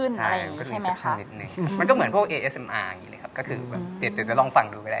ากขึ้นอะไรอย่างนี้ใช่ไหมคะมันก็เหมือนพวก ASMR อย่างนี้เลยครับก็คือแบบเดี๋ยวจะลองฟัง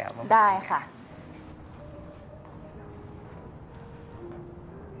ดูก็ได้ครับได้ค่ะ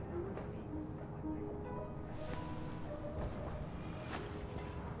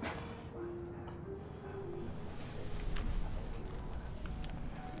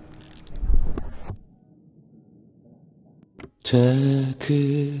เธอคื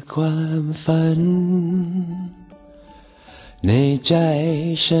อความฝันในใจ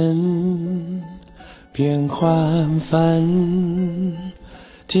ฉันเพียงความฝัน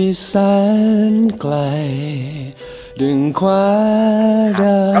ที่แสนไกลดึงคว้าด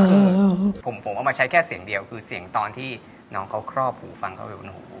าวผมเอามาใช้แค่เสียงเดียวคือเสียงตอนที่น้องเขาครอบหูฟังเขาอยู่บ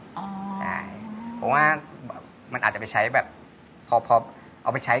นหูใช่เพราะว่ามันอาจจะไปใช้แบบพอเอ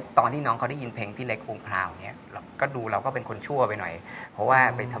าไปใช้ตอนที่น้องเขาได้ยินเพลงพี่เล็กวงพราวเนี้ยเราก็เป็นคนชั่วไปหน่อยเพราะว่า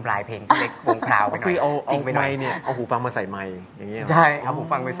ไปทำลายเพลงพี่เล็กวงพราวไปหน่อยจริงไปหน่อยเนี่ยเอาหูฟังมาใส่ไมค์อย่างเงี้ยใช่เอาหู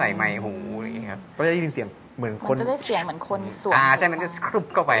ฟังไปใส่ไมค์หูอะไรอย่างเงี้ยครับก็จะได้ยินเสียงเหมือนคนจะได้เสียงเหมือนคนสวมใช่มันจะครุบ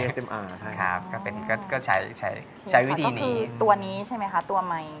เข้าไป ASMR ใช่ครับก็ใช้วิธีนี้ก็คือตัวนี้ใช่ไหมคะตัว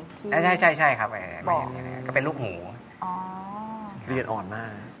ไมค์ที่ใช่ครับก็เป็นลูกหูละเอียดอ่อนมา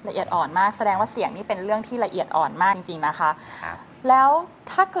กละเอียดอ่อนมากแสดงว่าเสียงนี่เป็นเรื่องที่ละเอียดอ่อนมากจริงๆนะคะแล้ว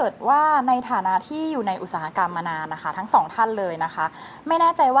ถ้าเกิดว่าในฐานะที่อยู่ในอุตสาหกรรมมานานนะคะทั้งสองท่านเลยนะคะไม่แน่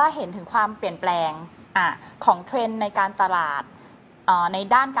ใจว่าเห็นถึงความเปลี่ยนแปลงของเทรนด์ในการตลาดใน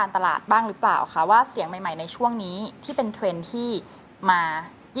ด้านการตลาดบ้างหรือเปล่าคะว่าเสียงใหม่ๆในช่วงนี้ที่เป็นเทรนด์ที่มา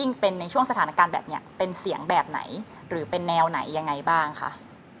ยิ่งเป็นในช่วงสถานการณ์แบบเนี้ยเป็นเสียงแบบไหนหรือเป็นแนวไหนยังไงบ้างคะ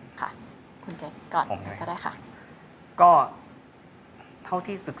ค่ะคุณเจษก่อนก็ได้ค่ะก็เท่า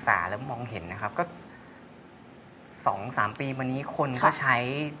ที่ศึกษาแล้วมองเห็นนะครับก็ 2-3 ปีมานี้คนก็ใช้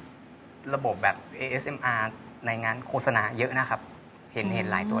ระบบแบบ ASMR ในงานโฆษณาเยอะนะครับเห็น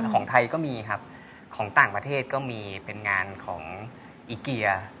หลายตัวของไทยก็มีครับของต่างประเทศก็มีเป็นงานของอีเกีย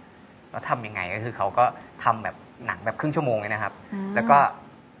แล้วทำยังไงก็คือเขาก็ทำแบบหนังแบบครึ่งชั่วโมงเลยนะครับแล้วก็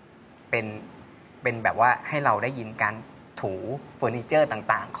เป็นแบบว่าให้เราได้ยินการถูเฟอร์นิเจอร์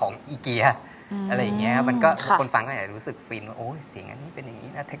ต่างๆของอีเกียอะไรอย่างเงี้ยมันก็คนฟังก็อาจจะรู้สึกฟินว่าโอ้ยเสียงอันนี้เป็นอย่างนี้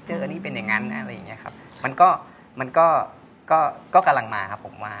นะเท็กเจอร์อันนี้เป็นอย่างนั้นนะอะไรอย่างเงี้ยครับมันก็กำลังมาครับผ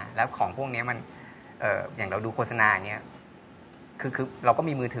มว่าแล้วของพวกนี้มันอย่างเราดูโฆษณาอย่างเงี้ยคือเราก็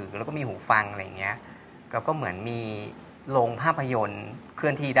มีมือถือแล้วก็มีหูฟังอะไรอย่างเงี้ยก็เหมือนมีโรงภาพยนตร์เคลื่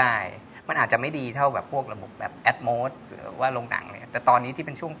อนที่ได้มันอาจจะไม่ดีเท่าแบบพวกระบบแบบแอดโมสหรือว่าโรงหนังเนี่ยแต่ตอนนี้ที่เ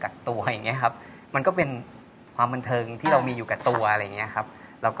ป็นช่วงกักตัวอย่างเงี้ยครับมันก็เป็นความบันเทิงที่เรามีอยู่กับตัวอะไรอย่างเงี้ยครับ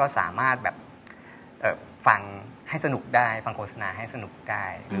เราก็สามารถแบบฟังให้สนุกได้ฟังโฆษณาให้สนุกได้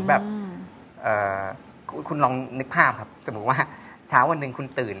หรือแบบคุณลองนึกภาพครับสมมติว่าเช้าวันหนึ่งคุณ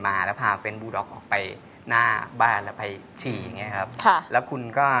ตื่นมาแล้วพาเฟนบูลด็อกออกไปหน้าบ้านแล้วไปฉี่อย่างเงี้ยครับแล้วคุณ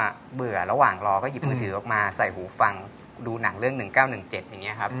ก็เบื่อระหว่างรอก็หยิบมือถือออกมาใส่หูฟังดูหนังเรื่อง1917อย่างเ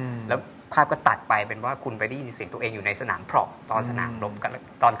งี้ยครับแล้วภาพก็ตัดไปเป็นว่าคุณไปได้ยินเสียงตัวเองอยู่ในสนามพรอพตอนสนามรบ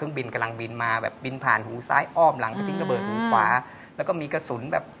ตอนเครื่องบินกำลังบินมาแบบบินผ่านหูซ้ายอ้อมหลังไปทิ้งระเบิดหูขวาแล้วก็มีกระสุน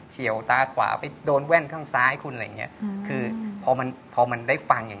แบบเฉี่ยวตาขวาไปโดนแว่นข้างซ้ายคุณอะไรเงี้ยคือพอมันได้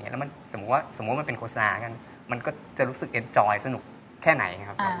ฟังอย่างเงี้ยแล้วมันสมมติว่ามันเป็นโฆษณากันมันก็จะรู้สึกเอนจอยสนุกแค่ไหนค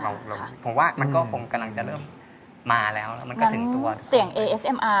รับผมว่ามันก็คงกำลังจะเริ่มมาแล้วมันก็ถึงตัวเสียง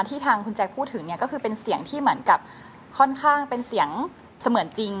ASMR ที่ทางคุณแจ็คพูดถึงเนี่ยก็คือเป็นเสียงที่เหมือนกับค่อนข้างเป็นเสียงเสมือน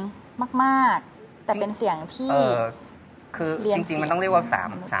จริงมากๆแต่เป็นเสียงที่คือจริงๆมันต้องเรียกว่า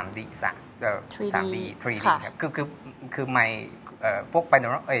3D ครับคือไมค์พวก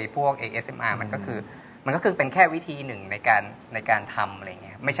พวก ASMR มันก็คือเป็นแค่วิธีหนึ่งในการทำอะไรเ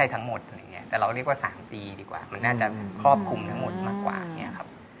งี้ยไม่ใช่ทั้งหมดอะไรเงี้ยแต่เราเรียกว่า 3D ดีกว่ามันน่าจะครอบคลุมทั้งหมดมากกว่าเนี่ยครับ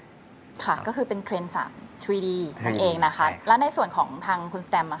ค่ะก็คือเป็นเทรนด์ 3D นั่นเองนะคะ ใช่ครับ และในส่วนของทางคุณส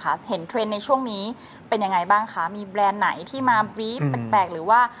แตมป์นะคะเห็นเทรนด์ในช่วงนี้เป็นยังไงบ้างคะมีแบรนด์ไหนที่มาบรีฟแปลกๆหรือ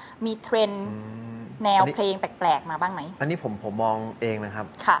ว่ามีเทรนด์แนวเพลงแปลกๆมาบ้างไหมอันนี้ผมมองเองนะครับ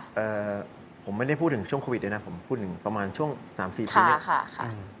ค่ะ ผมไม่ได้พูดถึงช่วงโควิดเลยนะผมพูดถึงประมาณช่วง 3-4 ปี ค่ะ เนี่ย ค่ะ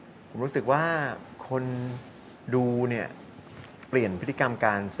ผมรู้สึกว่าคนดูเนี่ยเปลี่ยนพฤติกรรมก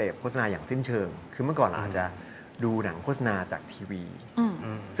ารเสพโฆษณาอย่างสิ้นเชิง คือเมื่อก่อนเราอาจจะดูหนังโฆษณาจากทีวี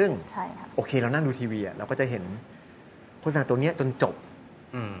ซึ่ง ใช่ค่ะ โอเคเรานั่งดูทีวีอ่ะเราก็จะเห็นโฆษณาตัวเนี้ยจนจบ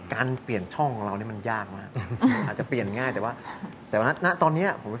การเปลี่ยนช่องของเราเนี่ยมันยากมาก อาจจะเปลี่ยนง่ายแต่ว่าณตอนเนี้ย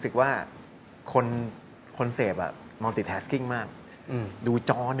ผมรู้สึกว่าคนเสพอะ multitasking มาก ดู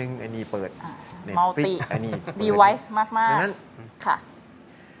จอหนึ่งไอ้นี่เปิด Netflix multi ไอ้นี่ device มากดังนั้น ๆค่ะ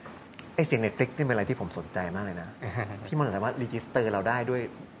ไอ้เสียง Netflix นี่เป็นอะไรที่ผมสนใจมากเลยนะ ที่มันสามารถรีจิสเตอร์เราได้ด้วย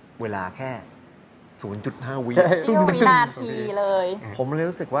เวลาแค่ 0.5 วิ เสี้ยววินาทีเลย ผมเลย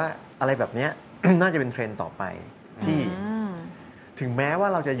รู้สึกว่าอะไรแบบเนี้ย น่าจะเป็นเทรนด์ต่อไปที่ถึงแม้ว่า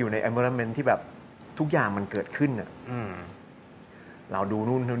เราจะอยู่ใน environment ที่แบบทุกอย่างมันเกิดขึ้นอ่ะเราดู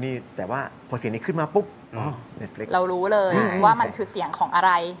นู่นดูนี่แต่ว่าพอเสียงนี้ขึ้นมาปุ๊บNetflix เรารู้เลยว่ามันคือเสียงของอะไ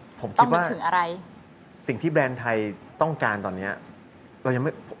ร ผม ต้ คิ อ ด งนึก ว่า ถึงอะไร สิ่งที่แบรนด์ไทยต้องการตอนเนี้ย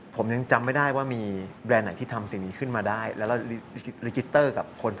ผมยังจำไม่ได้ว่ามีแบรนด์ไหนที่ทำสิ่งนี้ขึ้นมาได้ แล้วเรารีจิสเตอร์กับ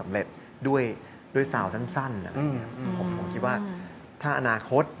คนสำเร็จด้วยซาวด์สั้นๆอะไรอย่างเงี้ยผมคิดว่าถ้าอนา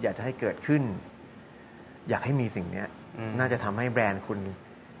คตอยากจะให้เกิดขึ้น อยากให้มีสิ่งเนี้ยน่าจะทำให้แบรนด์คุณ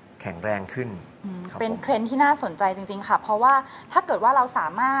แข็งแรงขึ้นครับ เป็น ผม เทรนด์ที่น่าสนใจจริงๆค่ะ เพราะว่าถ้าเกิดว่าเราสา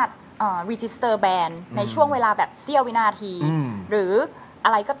มารถรีจิสเตอร์แบรนด์ในช่วงเวลาแบบเสี้ยววินาที หรืออ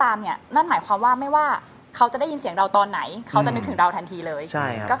ะไรก็ตามเนี่ยนั่นหมายความว่าไม่ว่าเขาจะได้ยินเสียงเราตอนไหน เขาจะนึกถึงเราทันทีเลย ใช่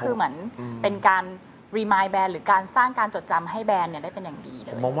ครับ ก็คือเหมือนเป็นการรีมายแบรนด์หรือการสร้างการจดจำให้แบรนด์เนี่ยได้เป็นอย่างดีเล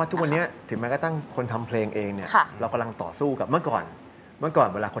ย ผมมองว่าทุกวันนี้ถึงแม้กระทั่งคนทำเพลงเองเนี่ย ค่ะ เรากำลังต่อสู้กับเมื่อก่อน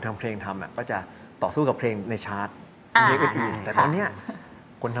เวลาคนทำเพลงทำอ่ะก็จะต่อสู้กับเพลงในชาร์ตเพลงอื่นๆแต่ตอนเนี้ย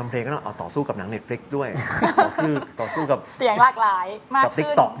คนทำเพลงก็ต้องเอาต่อสู้กับหนัง Netflix ด้วย ต่อสู้กับ เสียงหลากหลายมาก กับ ขึ้น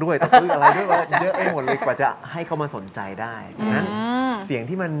TikTok ด้วยต่อสู้อะไรด้วยเยอะไปหมดเลยกว่าจะให้เขามาสนใจได้ดังนั้นเสียง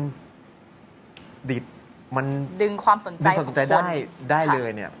ที่มันดิดมัน ดึงความสนใจ ดึงความสนใจ ของคน ได้ ค่ะ เลย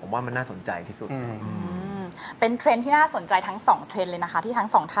เนี่ยผมว่ามันน่าสนใจที่สุด เป็นเทรนด์ที่น่าสนใจทั้ง2เทรนด์เลยนะคะที่ทั้ง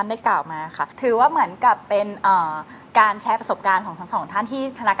2ท่านได้กล่าวมาค่ะถือว่าเหมือนกับเป็นการแชร์ประสบการณ์ของทั้ง2ท่านที่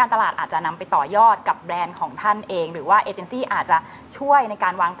คณะการตลาดอาจจะนำไปต่อยอดกับแบรนด์ของท่านเองหรือว่าเอเจนซี่อาจจะช่วยในกา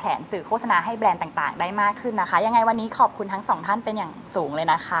รวางแผนสื่อโฆษณาให้แบรนด์ต่างๆ ได้มากขึ้นนะคะยังไงวันนี้ขอบคุณทั้ง2ท่านเป็นอย่างสูงเลย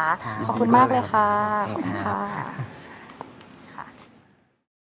นะคะขอบคุณมากเลยค่ะขอบคุณค่ะ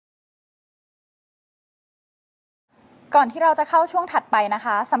ก่อนที่เราจะเข้าช่วงถัดไปนะค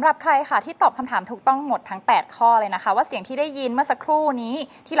ะสำหรับใครค่ะที่ตอบคำถามถูกต้องหมดทั้ง8ข้อเลยนะคะว่าเสียงที่ได้ยินเมื่อสักครู่นี้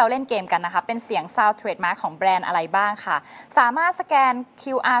ที่เราเล่นเกมกันนะคะเป็นเสียง Sound Trademark ของแบรนด์อะไรบ้างค่ะสามารถสแกน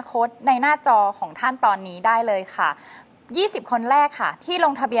QR Code ในหน้าจอของท่านตอนนี้ได้เลยค่ะ20 คนแรกค่ะที่ล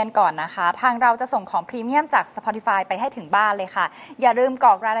งทะเบียนก่อนนะคะทางเราจะส่งของพรีเมียมจาก Spotify ไปให้ถึงบ้านเลยค่ะอย่าลืมกร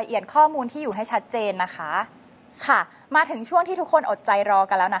อกรายละเอียดข้อมูลที่อยู่ให้ชัดเจนนะคะค่ะมาถึงช่วงที่ทุกคนอดใจรอ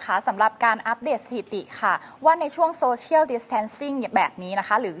กันแล้วนะคะสำหรับการอัปเดตสถิติค่ะว่าในช่วง Social Distancing แบบนี้นะค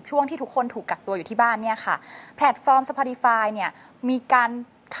ะหรือช่วงที่ทุกคนถูกกักตัวอยู่ที่บ้านเนี่ยค่ะแพลตฟอร์ม Spotify เนี่ยมีการ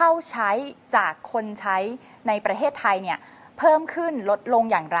เข้าใช้จากคนใช้ในประเทศไทยเนี่ยเพิ่มขึ้นลดลง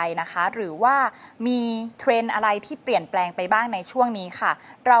อย่างไรนะคะหรือว่ามีเทรนด์อะไรที่เปลี่ยนแปลงไปบ้างในช่วงนี้ค่ะ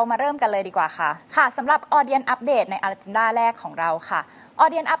เรามาเริ่มกันเลยดีกว่าค่ะสำหรับ Audience Update ใน Agenda แรกของเราค่ะ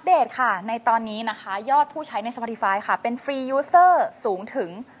Audience Update ค่ะในตอนนี้นะคะยอดผู้ใช้ใน Spotify ค่ะเป็น Free User สูงถึง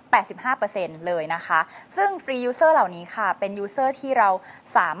 85% เลยนะคะซึ่ง Free User เหล่านี้ค่ะเป็น User ที่เรา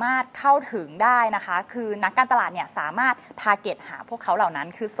สามารถเข้าถึงได้นะคะคือนักการตลาดเนี่ยสามารถ Target หาพวกเขาเหล่านั้น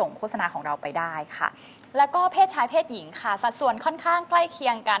คือส่งโฆษณาของเราไปได้ค่ะแล้วก็เพศชายเพศหญิงค่ะสัดส่วนค่อนข้างใกล้เคี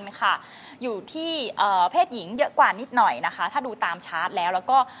ยงกันค่ะอยู่ที่เพศหญิงเยอะกว่านิดหน่อยนะคะถ้าดูตามชาร์ตแล้ว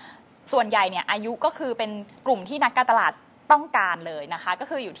ก็ส่วนใหญ่เนี่ยอายุก็คือเป็นกลุ่มที่นักการตลาดต้องการเลยนะคะก็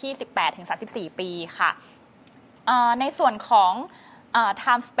คืออยู่ที่ 18-34 ปีค่ะในส่วนของ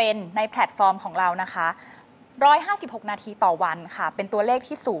time spend ในแพลตฟอร์มของเรานะคะ156 นาทีต่อวันค่ะเป็นตัวเลข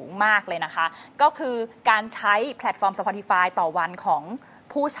ที่สูงมากเลยนะคะก็คือการใช้แพลตฟอร์ม Spotify ต่อวันของ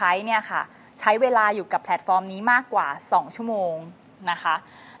ผู้ใช้เนี่ยค่ะใช้เวลาอยู่กับแพลตฟอร์มนี้มากกว่า2ชั่วโมงนะคะ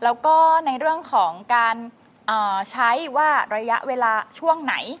แล้วก็ในเรื่องของการใช้ว่าระยะเวลาช่วงไ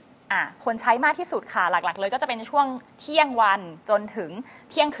หนคนใช้มากที่สุดค่ะหลักๆเลยก็จะเป็นช่วงเที่ยงวันจนถึง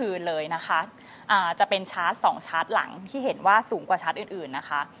เที่ยงคืนเลยนะคะจะเป็นชาร์ต2ชาร์ตหลังที่เห็นว่าสูงกว่าชาร์ตอื่นๆนะ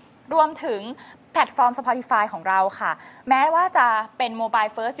คะรวมถึงแพลตฟอร์ม Spotify ของเราค่ะแม้ว่าจะเป็น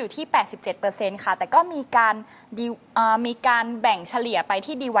Mobile First อยู่ที่ 87% ค่ะแต่ก็มีการแบ่งเฉลี่ยไป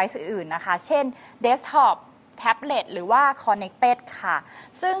ที่ device อื่นๆนะคะเช่น Desktop แท็บเล็ตหรือว่า Connected ค่ะ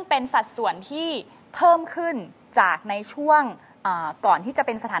ซึ่งเป็นสัดส่วนที่ เพิ่มขึ้นจากในช่วงก่อนที่จะเ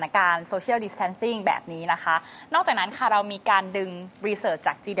ป็นสถานการณ์ social distancing แบบนี้นะคะนอกจากนั้นค่ะเรามีการดึง research จ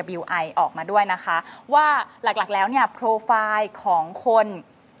าก GWI ออกมาด้วยนะคะว่าหลักๆแล้วเนี่ยโปรไฟล์ของคน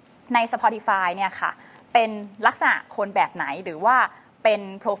ใน Spotify เนี่ยค่ะเป็นลักษณะคนแบบไหนหรือว่าเป็น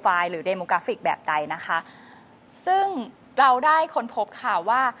โปรไฟล์หรือ demographic แบบใดนะคะซึ่งเราได้ค้นพบค่ะ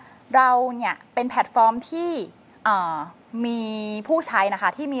ว่าเราเนี่ยเป็นแพลตฟอร์มที่มีผู้ใช้นะคะ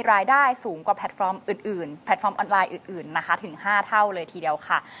ที่มีรายได้สูงกว่าแพลตฟอร์มอื่นๆแพลตฟอร์มออนไลน์อื่นๆนะคะถึง5เท่าเลยทีเดียว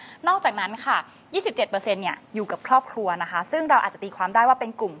ค่ะนอกจากนั้นค่ะ 27% เนี่ยอยู่กับครอบครัวนะคะซึ่งเราอาจจะตีความได้ว่าเป็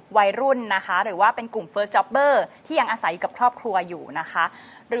นกลุ่มวัยรุ่นนะคะหรือว่าเป็นกลุ่ม first jobber ที่ยังอาศัยอยู่กับครอบครัวอยู่นะคะ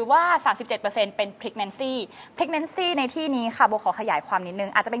หรือว่า 37% เป็น pregnancy ในที่นี้ค่ะโบขอขยายความนิดนึ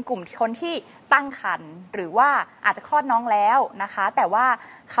งอาจจะเป็นกลุ่มคนที่ตั้งครรภ์หรือว่าอาจจะคลอดน้องแล้วนะคะแต่ว่า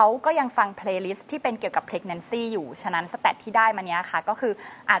เขาก็ยังฟัง playlist ที่เป็นเกี่ยวกับ pregnancy อยู่ฉะนั้นสแตทที่ได้มาเนี้ยค่ะก็คือ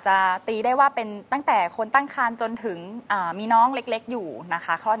อาจจะตีได้ว่าเป็นตั้งแต่คนตั้งครรภ์จนถึงมีน้องเล็กๆอยู่นะค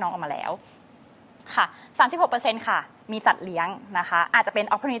ะคลอดน้องออกมาแล้วค่ะ 36% ค่ะมีสัตว์เลี้ยงนะคะอาจจะเป็น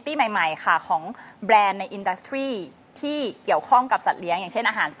opportunity ใหม่ๆค่ะของแบรนด์ในอินดัสทรีที่เกี่ยวข้องกับสัตว์เลี้ยงอย่างเช่น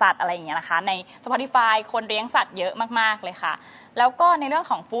อาหารสัตว์อะไรอย่างเงี้ยนะคะใน Spotify คนเลี้ยงสัตว์เยอะมากๆเลยค่ะแล้วก็ในเรื่อง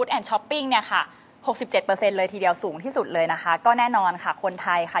ของ Food and Shopping เนี่ยค่ะ 67% เลยทีเดียวสูงที่สุดเลยนะคะก็แน่นอนค่ะคนไท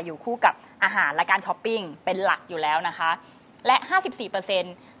ยค่ะอยู่คู่กับอาหารและการช้อปปิ้งเป็นหลักอยู่แล้วนะคะและ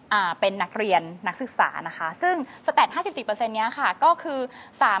 54%เป็นนักเรียนนักศึกษานะคะซึ่งสแตท 54% เนี้ยค่ะก็คือ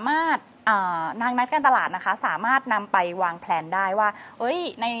สามารถทางนักการตลาดนะคะสามารถนำไปวางแผนได้ว่า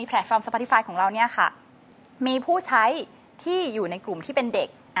ในแพลตฟอร์ม Spotify ของเราเนี่ยค่ะมีผู้ใช้ที่อยู่ในกลุ่มที่เป็นเด็ก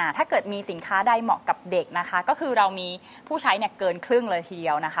ถ้าเกิดมีสินค้าใดเหมาะกับเด็กนะคะก็คือเรามีผู้ใช้เนี่ยเกินครึ่งเลยทีเดี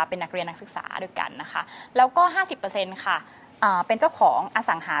ยวนะคะเป็นนักเรียนนักศึกษาด้วยกันนะคะแล้วก็ 50% ค่ะเป็นเจ้าของอ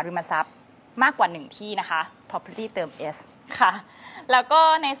สังหาริมทรัพย์มากกว่า1ที่นะคะ property เติม S ค่ะแล้วก็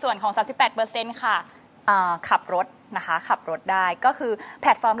ในส่วนของ 38% ค่ะขับรถนะคะขับรถได้ก็คือแพล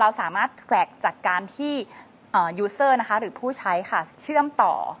ตฟอร์มเราสามารถแทร็กจากการที่user นะคะหรือผู้ใช้ค่ะเชื่อม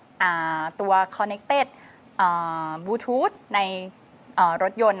ต่อตัว connected Bluetooth ในร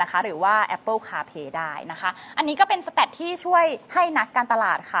ถยนต์นะคะหรือว่า Apple CarPlay ได้นะคะอันนี้ก็เป็นสแตทที่ช่วยให้นักการตล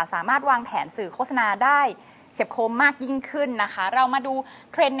าดค่ะสามารถวางแผนสื่อโฆษณาได้เฉียบคมมากยิ่งขึ้นนะคะเรามาดู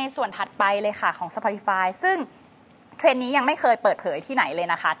เทรนด์ในส่วนถัดไปเลยค่ะของ Spotify ซึ่งเทรนด์นี้ยังไม่เคยเปิดเผยที่ไหนเลย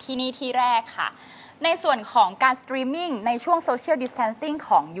นะคะที่นี่ที่แรกค่ะในส่วนของการสตรีมมิ่งในช่วง Social Distancing ข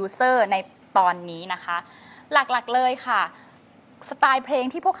อง User ในตอนนี้นะคะหลักๆเลยค่ะสไตล์เพลง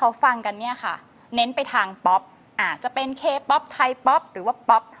ที่พวกเขาฟังกันเนี่ยค่ะเน้นไปทางป๊อปจะเป็น K-POP ไทยป๊อปหรือว่า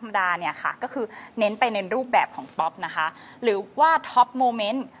ป๊อปธรรมดาเนี่ยค่ะก็คือเน้นไปในรูปแบบของป๊อปนะคะหรือว่าท็อปโมเม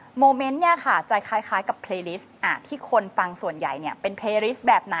นต์เนี่ยค่ะจะคล้ายๆกับเพลย์ลิสต์ที่คนฟังส่วนใหญ่เนี่ยเป็นเพลย์ลิสต์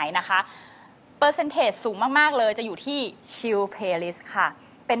แบบไหนนะคะเปอร์เซนเทจสูงมากๆเลยจะอยู่ที่ชิลเพลย์ลิสต์ค่ะ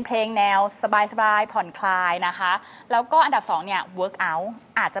เป็นเพลงแนวสบายๆผ่อนคลายนะคะแล้วก็อันดับ2เนี่ย work out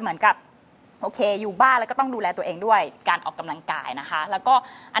อาจจะเหมือนกับโอเคอยู่บ้านแล้วก็ต้องดูแลตัวเองด้วยการออกกำลังกายนะคะแล้วก็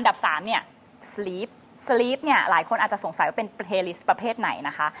อันดับ3เนี่ย sleep เนี่ยหลายคนอาจจะสงสัยว่าเป็นเพลย์ลิสต์ประเภทไหน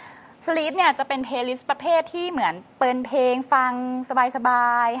นะคะ sleep เนี่ยจะเป็นเพลย์ลิสต์ประเภทที่เหมือนเปิดเพลงฟังสบา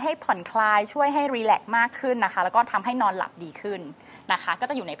ยๆให้ผ่อนคลายช่วยให้รีแลกซ์มากขึ้นนะคะแล้วก็ทำให้นอนหลับดีขึ้นนะคะก็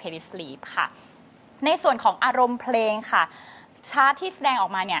จะอยู่ในเพลย์ลิสต์ sleep ค่ะในส่วนของอารมณ์เพลงค่ะชาร์ตที่แสดงออ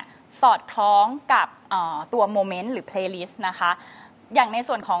กมาเนี่ยสอดคล้องกับตัวโมเมนต์หรือเพลย์ลิสต์นะคะอย่างใน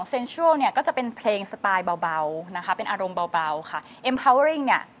ส่วนของ sensual เนี่ยก็จะเป็นเพลงสไตล์เบาๆนะคะเป็นอารมณ์เบาๆค่ะ empowering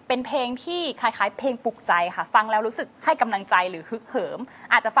เนี่ยเป็นเพลงที่คล้ายๆเพลงปลุกใจค่ะฟังแล้วรู้สึกให้กำลังใจหรือฮึกเหิม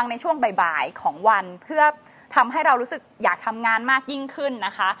อาจจะฟังในช่วงบ่ายๆของวันเพื่อทำให้เรารู้สึกอยากทำงานมากยิ่งขึ้นน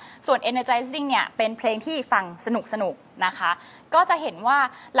ะคะส่วน energizing เนี่ยเป็นเพลงที่ฟังสนุกนะคะก็จะเห็นว่า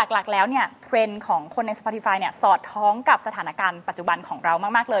หลักๆแล้วเนี่ยเทรนด์ของคนใน Spotify เนี่ยสอดคล้องกับสถานการณ์ปัจจุบันของเรา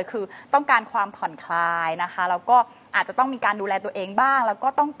มากๆเลยคือต้องการความผ่อนคลายนะคะแล้วก็อาจจะต้องมีการดูแลตัวเองบ้างแล้วก็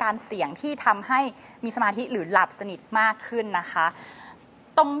ต้องการเสียงที่ทำให้มีสมาธิหรือหลับสนิทมากขึ้นนะคะ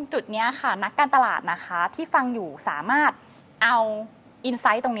ตรงจุดนี้ค่ะนักการตลาดนะคะที่ฟังอยู่สามารถเอาอินไซ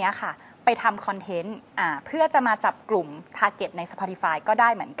ต์ตรงนี้ค่ะไปทำคอนเทนต์เพื่อจะมาจับกลุ่ม Target ใน Spotify ก็ได้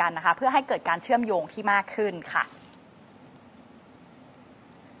เหมือนกันนะคะเพื่อให้เกิดการเชื่อมโยงที่มากขึ้นค่ะ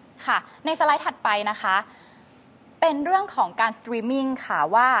ในสไลด์ถัดไปนะคะเป็นเรื่องของการสตรีมมิ่งค่ะ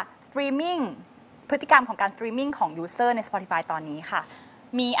ว่าสตรีมมิ่งพฤติกรรมของการสตรีมมิ่งของ User ใน Spotify ตอนนี้ค่ะ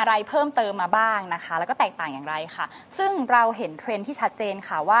มีอะไรเพิ่มเติมมาบ้างนะคะแล้วก็แตกต่างอย่างไรค่ะซึ่งเราเห็นเทรนด์ที่ชัดเจน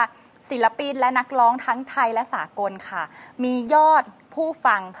ค่ะว่าศิลปินและนักร้องทั้งไทยและสากลค่ะมียอดผู้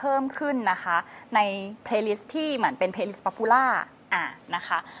ฟังเพิ่มขึ้นนะคะในเพลย์ลิสต์ที่เหมือนเป็นเพลย์ลิสต์ป๊อปปูล่านะค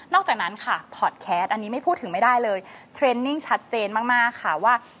ะนอกจากนั้นค่ะพอดแคสต์อันนี้ไม่พูดถึงไม่ได้เลยเทรนนิ่งชัดเจนมากๆค่ะ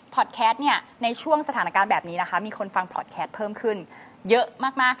ว่าพอดแคสต์เนี่ยในช่วงสถานการณ์แบบนี้นะคะมีคนฟังพอดแคสต์เพิ่มขึ้นเยอะ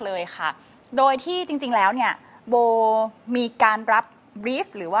มากๆเลยค่ะ โดยที่จริงๆแล้วเนี่ยโบมีการรับบรีฟ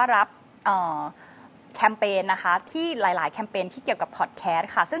หรือว่ารับแคมเปญนะคะที่หลายๆแคมเปญที่เกี่ยวกับพอดแคสต์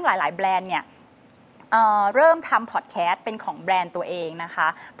ค่ะซึ่งหลายๆแบรนด์เนี่ยเริ่มทำพอดแคสต์เป็นของแบรนด์ตัวเองนะคะ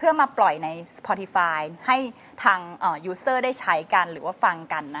เพื่อมาปล่อยใน Spotify ให้ทางuser ได้ใช้กันหรือว่าฟัง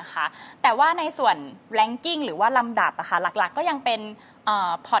กันนะคะแต่ว่าในส่วน ranking หรือว่าลำดับอะค่ะหลักๆก็ยังเป็น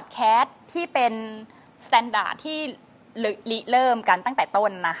พอดแคสต์ที่เป็น standard ที่เริ่มกันตั้งแต่ต้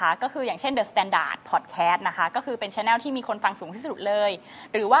นนะคะก็คืออย่างเช่น The Standard Podcast นะคะก็คือเป็น channel ที่มีคนฟังสูงที่สุดเลย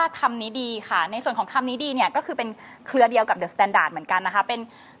หรือว่าคำนี้ดีค่ะในส่วนของคำนี้ดีเนี่ยก็คือเป็นเครือเดียวกับ The Standard เหมือนกันนะคะเป็น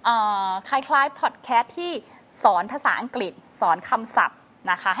คล้ายๆ podcast ที่สอนภาษาอังกฤษสอนคำศัพท์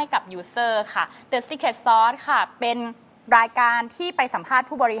นะคะให้กับ user ค่ะ The Secret Sauce ค่ะเป็นรายการที่ไปสัมภาษณ์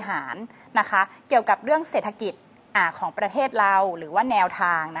ผู้บริหารนะคะเกี่ยวกับเรื่องเศรษฐกิจของประเทศเราหรือว่าแนวท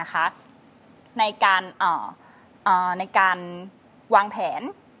างนะคะในการวางแผน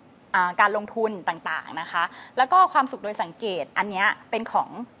การลงทุนต่างๆนะคะแล้วก็ความสุขโดยสังเกตอันนี้เป็นของ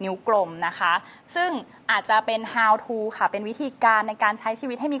นิ้วกลมนะคะซึ่งอาจจะเป็น how to ค่ะเป็นวิธีการในการใช้ชี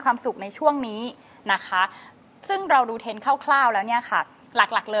วิตให้มีความสุขในช่วงนี้นะคะซึ่งเราดูเทรนด์คร่าวๆแล้วเนี่ยค่ะห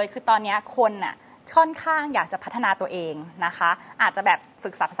ลักๆเลยคือตอนนี้คนน่ะค่อนข้างอยากจะพัฒนาตัวเองนะคะอาจจะแบบฝึ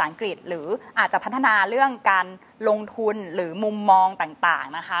กษาภาษาอังกฤษหรืออาจจะพัฒนาเรื่องการลงทุนหรือมุมมองต่าง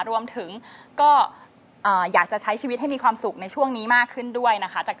ๆนะคะรวมถึงก็อยากจะใช้ชีวิตให้มีความสุขในช่วงนี้มากขึ้นด้วยน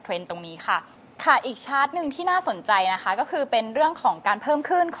ะคะจากเทรนด์ตรงนี้ค่ะอีกชาร์ตหนึ่งที่น่าสนใจนะคะก็คือเป็นเรื่องของการเพิ่ม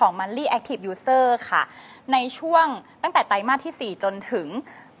ขึ้นของ monthly active user ค่ะในช่วงตั้งแต่ไตรมาสที่4จนถึง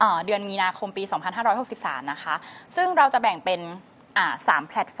เดือนมีนาคมปี2563นะคะซึ่งเราจะแบ่งเป็น3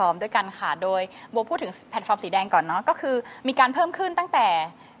แพลตฟอร์มด้วยกันค่ะโดยโบพูดถึงแพลตฟอร์มสีแดงก่อนเนาะก็คือมีการเพิ่มขึ้นตั้งแต่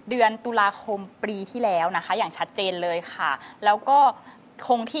เดือนตุลาคมปีที่แล้วนะคะอย่างชัดเจนเลยค่ะแล้วก็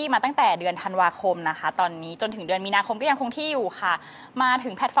คงที่มาตั้งแต่เดือนธันวาคมนะคะตอนนี้จนถึงเดือนมีนาคมก็ยังคงที่อยู่ค่ะมาถึ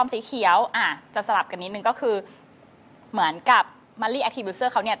งแพลตฟอร์มสีเขียวจะสลับกันนิดนึงก็คือเหมือนกับ monthly active user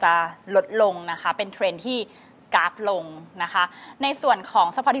เขาเนี่ยจะลดลงนะคะเป็นเทรนด์ที่กราฟลงนะคะในส่วนของ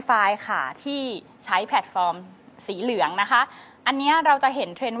Spotify ค่ะที่ใช้แพลตฟอร์มสีเหลืองนะคะอันนี้เราจะเห็น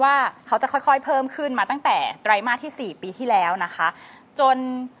เทรนด์ว่าเขาจะค่อยๆเพิ่มขึ้นมาตั้งแต่ไตรมาสที่4ปีที่แล้วนะคะจน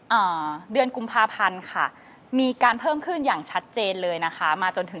เดือนกุมภาพันธ์ค่ะมีการเพิ่มขึ้นอย่างชัดเจนเลยนะคะมา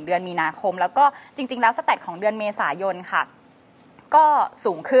จนถึงเดือนมีนาคมแล้วก็จริงๆแล้วสแตทของเดือนเมษายนค่ะก็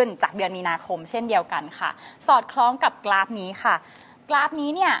สูงขึ้นจากเดือนมีนาคมเช่นเดียวกันค่ะสอดคล้องกับกราฟนี้ค่ะกราฟนี้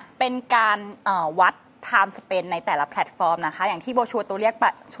เนี่ยเป็นการวัดtime spend ในแต่ละแพลตฟอร์มนะคะอย่างที่โบโชว์ตัวเ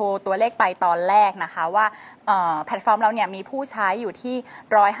ลขไปตอนแรกนะคะว่าแพลตฟอร์มเราเนี่ยมีผู้ใช้อยู่ที่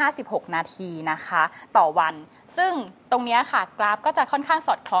156นาทีนะคะต่อวันซึ่งตรงนี้ค่ะกราฟก็จะค่อนข้างส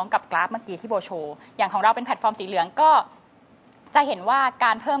อดคล้องกับกราฟเมื่อกี้ที่โบโชว์อย่างของเราเป็นแพลตฟอร์มสีเหลืองก็จะเห็นว่าก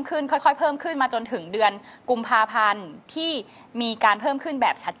ารเพิ่มขึ้นค่อยๆเพิ่มขึ้นมาจนถึงเดือนกุมภาพันธ์ที่มีการเพิ่มขึ้นแบ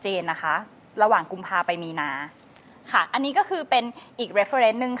บชัดเจนนะคะระหว่างกุมภาไปมีนาค่ะอันนี้ก็คือเป็นอีก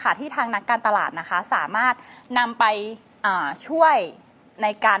reference นึงค่ะที่ทางนักการตลาดนะคะสามารถนำไปช่วยใน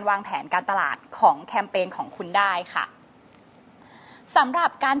การวางแผนการตลาดของแคมเปญของคุณได้ค่ะสำหรับ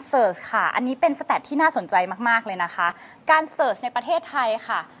การเสิร์ชค่ะอันนี้เป็นสแตทที่น่าสนใจมากๆเลยนะคะการเสิร์ชในประเทศไทย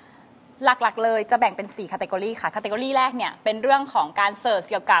ค่ะหลักๆเลยจะแบ่งเป็น4 category ค่ะ category แรกเนี่ยเป็นเรื่องของการเสิร์ช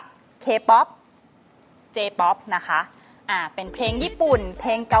เกี่ยวกับ K-pop J-pop นะคะเป็นเพลงญี่ปุ่นเพ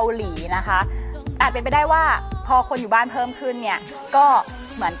ลงเกาหลีนะคะอาจเป็นไปได้ว่าพอคนอยู่บ้านเพิ่มขึ้นเนี่ยก็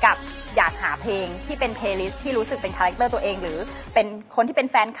เหมือนกับอยากหาเพลงที่เป็นเพลย์ลิสต์ที่รู้สึกเป็นคาแรคเตอร์ตัวเองหรือเป็นคนที่เป็น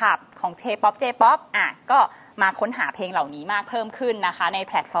แฟนคลับของ K-pop J-pop ก็มาค้นหาเพลงเหล่านี้มากเพิ่มขึ้นนะคะในแ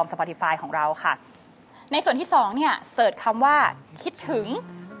พลตฟอร์ม Spotify ของเราค่ะในส่วนที่2เนี่ยเสิร์ชคำว่าคิดถึง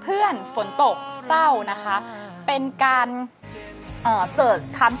เพื่อนฝนตกเศร้านะคะเป็นการเสิร์ช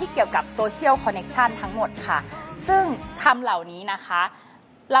คำที่เกี่ยวกับโซเชียลคอนเนคชันทั้งหมดค่ะซึ่งคำเหล่านี้นะคะ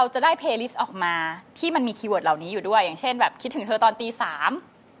เราจะได้เพลย์ลิสต์ออกมาที่มันมีคีย์เวิร์ดเหล่านี้อยู่ด้วยอย่างเช่นแบบคิดถึงเธอตอนตี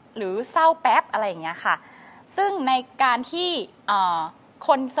 3หรือเศร้าแป๊บอะไรอย่างเงี้ยค่ะซึ่งในการที่ค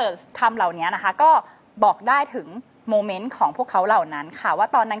นเสิร์ชคำเหล่านี้นะคะก็บอกได้ถึงโมเมนต์ของพวกเขาเหล่านั้นค่ะว่า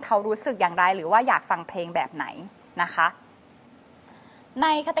ตอนนั้นเขารู้สึกอย่างไรหรือว่าอยากฟังเพลงแบบไหนนะคะใน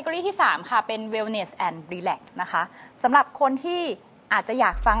แคตตากรีที่3ค่ะเป็น wellness and relax นะคะสำหรับคนที่อาจจะอย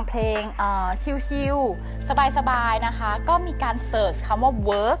ากฟังเพลงชิลๆสบายๆนะคะก็มีการเสิร์ชคำว่า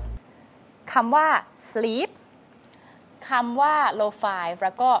work คำว่า sleep คำว่า lo-fi แ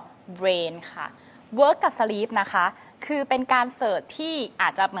ล้วก็ brain ค่ะ work กับ sleep นะคะคือเป็นการเสิร์ชที่อา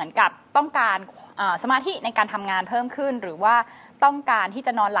จจะเหมือนกับต้องการสมาธิในการทำงานเพิ่มขึ้นหรือว่าต้องการที่จ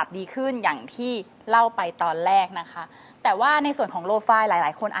ะนอนหลับดีขึ้นอย่างที่ เล่าไปตอนแรกนะคะแต่ว่าในส่วนของโลฟายหล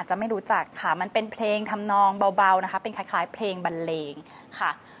ายๆคนอาจจะไม่รู้จักค่ะมันเป็นเพลงทำนองเบาๆนะคะเป็นคล้ายๆเพลงบรรเลงค่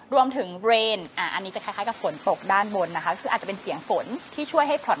ะรวมถึง rain อันนี้จะคล้ายๆกับฝนตกด้านบนนะคะคืออาจจะเป็นเสียงฝนที่ช่วย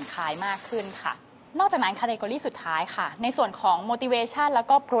ให้ผ่อนคลายมากขึ้นค่ะนอกจากนั้น category สุดท้ายค่ะในส่วนของ motivation แล้ว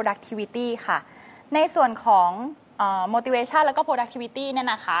ก็ productivity ค่ะในส่วนของmotivation แล้วก็ productivity เนี่ย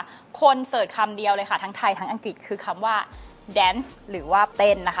นะคะคนเสิร์ชคำเดียวเลยค่ะทั้งไทยทั้งอังกฤษคือคำว่า dance หรือว่าเ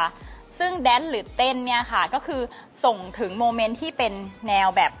ต้นนะคะซึ่ง dance หรือเต้นเนี่ยค่ะก็คือส่งถึงโมเมนต์ที่เป็นแนว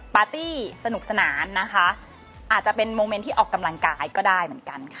แบบปาร์ตี้สนุกสนานนะคะอาจจะเป็นโมเมนต์ที่ออกกำลังกายก็ได้เหมือน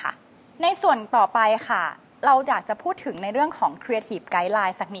กันค่ะในส่วนต่อไปค่ะเราอยากจะพูดถึงในเรื่องของ creative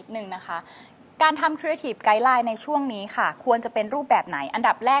guideline สักนิดนึงนะคะการทำ creative guideline ในช่วงนี้ค่ะควรจะเป็นรูปแบบไหนอัน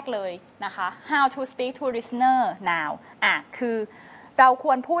ดับแรกเลยนะคะ how to speak to listener now คือเราค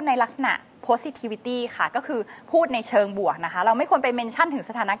วรพูดในลักษณะ positivity ค่ะก็คือพูดในเชิงบวกนะคะเราไม่ควรไปเมนชั่นถึง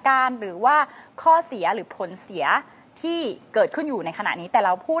สถานการณ์หรือว่าข้อเสียหรือผลเสียที่เกิดขึ้นอยู่ในขณะนี้แต่เร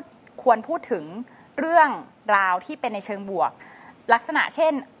าควรพูดถึงเรื่องราวที่เป็นในเชิงบวกลักษณะเช่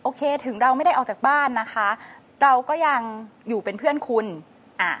นโอเคถึงเราไม่ได้ออกจากบ้านนะคะเราก็ยังอยู่เป็นเพื่อนคุณ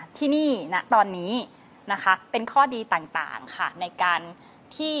ที่นี่นะตอนนี้นะคะเป็นข้อดีต่างๆค่ะในการ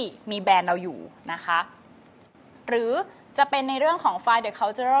ที่มีแบรนด์เราอยู่นะคะหรือจะเป็นในเรื่องของ Find the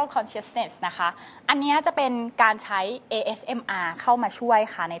Cultural Consciousness นะคะอันนี้จะเป็นการใช้ ASMR เข้ามาช่วย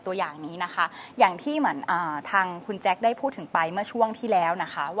ค่ะในตัวอย่างนี้นะคะอย่างที่เหมือนทางคุณแจ็คได้พูดถึงไปเมื่อช่วงที่แล้วน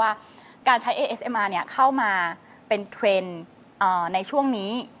ะคะว่าการใช้ ASMR เนี่ยเข้ามาเป็นเทรนด์ในช่วง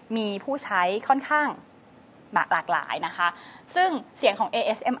นี้มีผู้ใช้ค่อนข้างหลากหลายนะคะซึ่งเสียงของ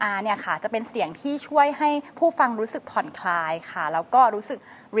ASMR เนี่ยค่ะจะเป็นเสียงที่ช่วยให้ผู้ฟังรู้สึกผ่อนคลายค่ะแล้วก็รู้สึก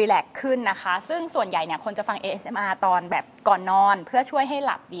รีแลกซ์ขึ้นนะคะซึ่งส่วนใหญ่เนี่ยคนจะฟัง ASMR ตอนแบบก่อนนอนเพื่อช่วยให้ห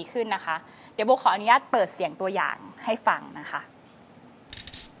ลับดีขึ้นนะคะเดี๋ยวโบขออนุญาตเปิดเสียงตัวอย่างให้ฟังนะคะ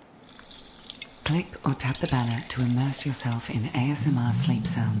Click or tap the banner to immerse yourself in ASMR sleep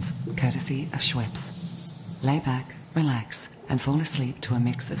sounds, courtesy of Schweppes. Lay back, relax, and fall asleep to a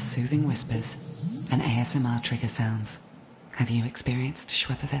mix of soothing whispers and ASMR trigger sounds. Have you experienced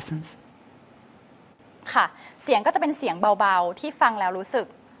Schweppescence? ค่ะเสียงก็จะเป็นเสียงเบาๆที่ฟังแล้วรู้สึก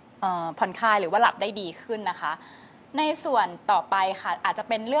ผ่อนคลายหรือว่าหลับได้ดีขึ้นนะคะในส่วนต่อไปค่ะอาจจะ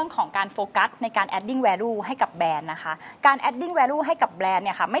เป็นเรื่องของการโฟกัสในการ adding value ให้กับแบรนด์นะคะการ adding value ให้กับแบรนด์เ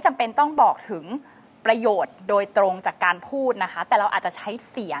นี่ยค่ะไม่จำเป็นต้องบอกถึงประโยชน์โดยตรงจากการพูดนะคะแต่เราอาจจะใช้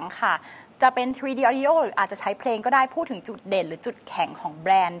เสียงค่ะจะเป็น 3D audio หรืออาจจะใช้เพลงก็ได้พูดถึงจุดเด่นหรือจุดแข็งของแบ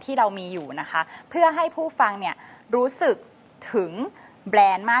รนด์ที่เรามีอยู่นะคะเพื่อให้ผู้ฟังเนี่ยรู้สึกถึงแบร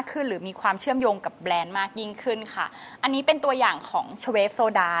นด์มากขึ้นหรือมีความเชื่อมโยงกับแบรนด์มากยิ่งขึ้นค่ะอันนี้เป็นตัวอย่างของเชเวฟโซ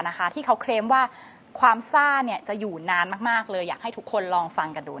ดานะคะที่เขาเคลมว่าความซ่าเนี่ยจะอยู่นานมากๆเลยอยากให้ทุกคนลองฟัง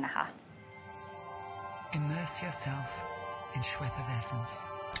กันดูนะคะ Immerse yourself in Schweppescence.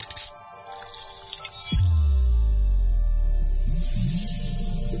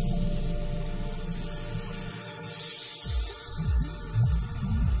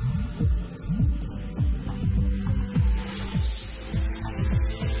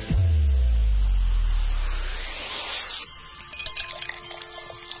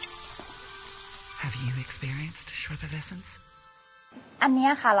 Have you experienced Schweppescence? อันนี้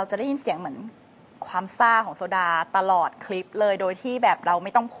ค่ะเราจะได้ยินเสียงเหมือนความซ่าของโซดาตลอดคลิปเลยโดยที่แบบเราไ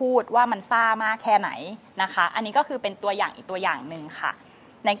ม่ต้องพูดว่ามันซ่ามากแค่ไหนนะคะอันนี้ก็คือเป็นตัวอย่างอีกตัวอย่างหนึ่งค่ะ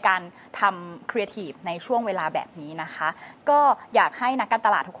ในการทำครีเอทีฟในช่วงเวลาแบบนี้นะคะก็อยากให้นักการต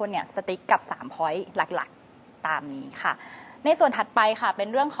ลาดทุกคนเนี่ยสติ๊กกับ3 point หลักๆตามนี้ค่ะในส่วนถัดไปค่ะเป็น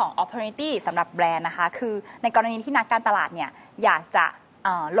เรื่องของ opportunity สำหรับแบรนด์นะคะคือในกรณีที่นักการตลาดเนี่ยอยากจะ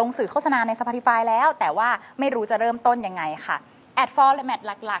ลงสื่อโฆษณาใน Spotify แล้วแต่ว่าไม่รู้จะเริ่มต้นยังไงค่ะAd format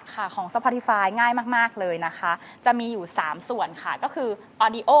หลักๆค่ะของ Spotify ง่ายมากๆเลยนะคะจะมีอยู่3ส่วนค่ะก็คือ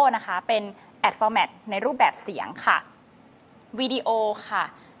Audio นะคะเป็น Ad format ในรูปแบบเสียงค่ะวิดีโอค่ะ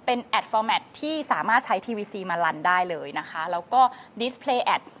เป็น Ad format ที่สามารถใช้ TVC มารันได้เลยนะคะแล้วก็ Display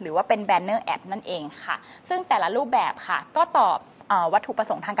Ad หรือว่าเป็น Banner Ad นั่นเองค่ะซึ่งแต่ละรูปแบบค่ะก็ตอบวัตถุประ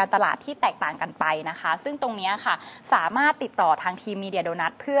สงค์ทางการตลาดที่แตกต่างกันไปนะคะซึ่งตรงนี้ค่ะสามารถติดต่อทางทีม Media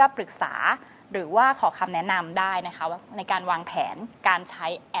Donut เพื่อปรึกษาหรือว่าขอคำแนะนำได้นะคะในการวางแผนการใช้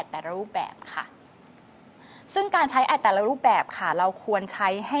แอดแต่ละรูปแบบค่ะซึ่งการใช้แอดแต่ละรูปแบบค่ะเราควรใช้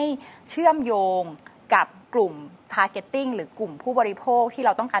ให้เชื่อมโยงกับกลุ่ม targeting หรือกลุ่มผู้บริโภคที่เร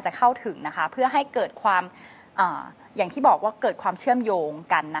าต้องการจะเข้าถึงนะคะเพื่อให้เกิดความอย่างที่บอกว่าเกิดความเชื่อมโยง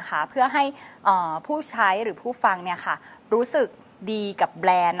กันนะคะเพื่อให้ผู้ใช้หรือผู้ฟังเนี่ยค่ะรู้สึกดีกับแบ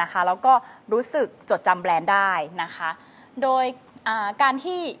รนด์นะคะแล้วก็รู้สึกจดจำแบรนด์ได้นะคะโดยการ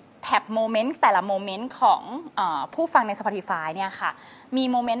ที่ แท็บโมเมนต์แต่ละโมเมนต์ของผู้ฟังใน Spotify เนี่ยค่ะมี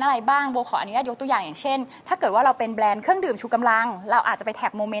โมเมนต์อะไรบ้างโบขออนุญาตยกตัวอย่างเช่นถ้าเกิดว่าเราเป็นแบรนด์เครื่องดื่มชูกำลังเราอาจจะไปแท็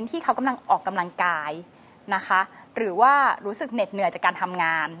บโมเมนต์ที่เขากำลังออกกำลังกายนะคะหรือว่ารู้สึกเหน็ดเหนื่อยจากการทำง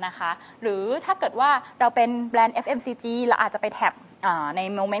านนะคะหรือถ้าเกิดว่าเราเป็นแบรนด์ FMCG เราอาจจะไปแท็บใน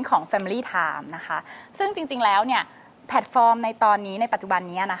โมเมนต์ของ Family Time นะคะซึ่งจริงๆแล้วเนี่ยแพลตฟอร์มในตอนนี้ในปัจจุบัน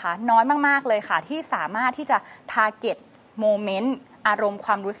นี้นะคะน้อยมากๆเลยค่ะที่สามารถที่จะ target โมเมนต์อารมณ์ค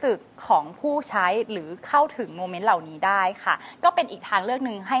วามรู้สึกของผู้ใช้หรือเข้าถึงโมเมนต์เหล่านี้ได้ค่ะก็เป็นอีกทางเลือกห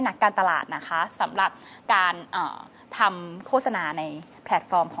นึ่งให้นักการตลาดนะคะสำหรับการทำโฆษณาในแพลต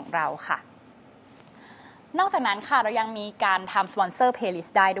ฟอร์มของเราค่ะนอกจากนั้นค่ะเรายังมีการทำสปอนเซอร์เพลย์ลิส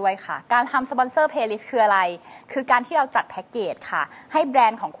ต์ได้ด้วยค่ะการทำสปอนเซอร์เพลย์ลิสต์คืออะไรคือการที่เราจัดแพ็กเกจค่ะให้แบร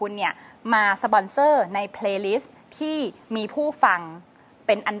นด์ของคุณเนี่ยมาสปอนเซอร์ในเพลย์ลิสต์ที่มีผู้ฟังเ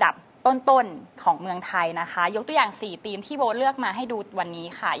ป็นอันดับต้นๆของเมืองไทยนะคะยกตัวอย่าง4ธีมที่โบเลือกมาให้ดูวันนี้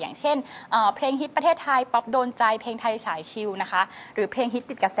ค่ะอย่างเช่นเพลงฮิตประเทศไทยป๊อปโดนใจเพลงไทยสายชิลนะคะหรือเพลงฮิต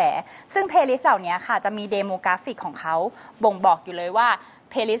ติดกระแสซึ่งเพลย์ลิสต์เหล่านี้ค่ะจะมีเดโมกราฟิกของเขาบ่งบอกอยู่เลยว่า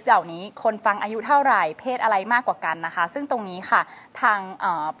เพลย์ลิสต์เหล่านี้คนฟังอายุเท่าไหร่เพศอะไรมากกว่ากันนะคะซึ่งตรงนี้ค่ะทาง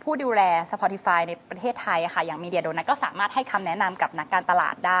ผู้ดูแล Spotify ในประเทศไทยค่ะอย่างมีเดียโดนัทก็สามารถให้คำแนะนำกับนักการตลา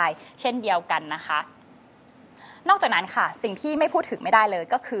ดได้เช่นเดียวกันนะคะนอกจากนั้นค่ะสิ่งที่ไม่พูดถึงไม่ได้เลย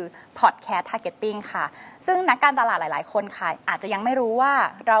ก็คือ Podcast Targeting ค่ะซึ่งนักการตลาดหลายๆคนค่ะอาจจะยังไม่รู้ว่า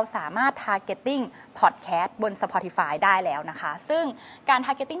เราสามารถ Targeting Podcast บน Spotify ได้แล้วนะคะซึ่งการ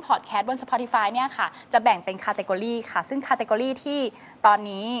Targeting Podcast บน Spotify เนี่ยค่ะจะแบ่งเป็น Category ค่ะซึ่ง Category ที่ตอน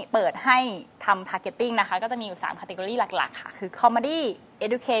นี้เปิดให้ทำ Targeting นะคะก็จะมีอยู่3 Category หลักๆค่ะคือ Comedy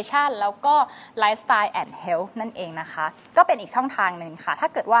Education แล้วก็ Lifestyle and Health นั่นเองนะคะก็เป็นอีกช่องทางหนึ่งค่ะถ้า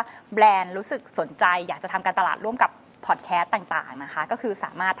เกิดว่าแบรนด์รู้สึกสนใจอยากจะทำการตลาดร่วมกับพอดแคสต์ต่างๆนะคะก็คือส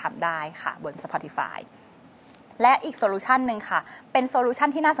ามารถทำได้ค่ะบน Spotify และอีกโซลูชันหนึ่งค่ะเป็นโซลูชัน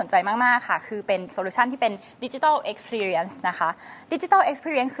ที่น่าสนใจมากๆค่ะคือเป็นโซลูชันที่เป็น Digital Experience นะคะ Digital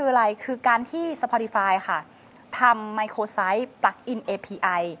Experience คืออะไรคือการที่ Spotify ค่ะทำ Microsite Plugin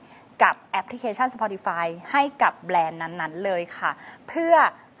API กับแอปพลิเคชัน Spotify ให้กับแบรนด์นั้นๆเลยค่ะเพื่อ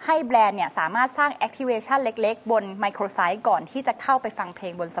ให้แบรนด์เนี่ยสามารถสร้าง activation เล็กๆบน Microsite ก่อนที่จะเข้าไปฟังเพล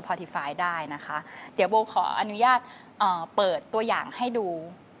งบน Spotify ได้นะคะเดี๋ยวโบขออนุญาตเปิดตัวอย่างให้ดู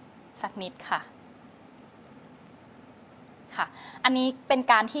สักนิดค่ะค่ะอันนี้เป็น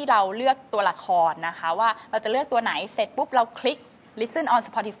การที่เราเลือกตัวละครนะคะว่าเราจะเลือกตัวไหนเสร็จปุ๊บเราคลิก listen on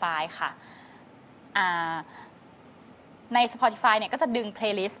Spotify ค่ะใน Spotify เนี่ยก็จะดึง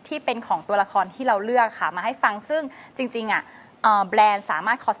playlist ที่เป็นของตัวละครที่เราเลือกค่ะมาให้ฟังซึ่งจริงๆแบรนด์สาม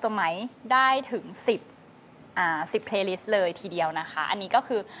ารถ customize ได้ถึง10 playlist เลยทีเดียวนะคะอันนี้ก็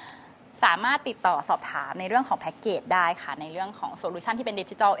คือสามารถติดต่อสอบถามในเรื่องของแพ็กเกจได้ค่ะในเรื่องของโซลูชันที่เป็น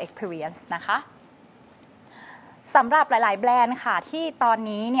Digital Experience นะคะสำหรับหลายๆแบรนด์ค่ะที่ตอน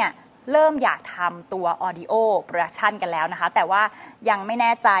นี้เนี่ยเริ่มอยากทำตัว Audio Production กันแล้วนะคะแต่ว่ายังไม่แ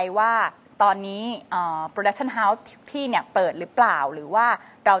น่ใจว่าตอนนี้Production House ที่เนี่ยเปิดหรือเปล่าหรือว่า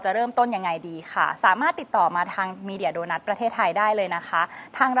เราจะเริ่มต้นยังไงดีค่ะสามารถติดต่อมาทาง Media Donut ประเทศไทยได้เลยนะคะ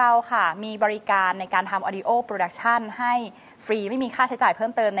ทางเราค่ะมีบริการในการทำ Audio Production ให้ฟรีไม่มีค่าใช้จ่ายเพิ่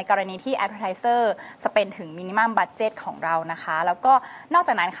มเติมในกรณีที่ Advertiser spend ถึง Minimum Budget ของเรานะคะแล้วก็นอกจ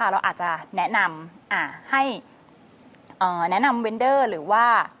ากนั้นค่ะเราอาจจะแนะนำให้แนะนำเวนเดอร์หรือว่า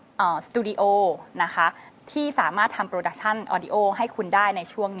สตูดิโอนะคะที่สามารถทำโปรดักชันออดิโอให้คุณได้ใน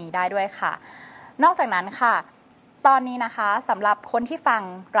ช่วงนี้ได้ด้วยค่ะนอกจากนั้นค่ะตอนนี้นะคะสำหรับคนที่ฟัง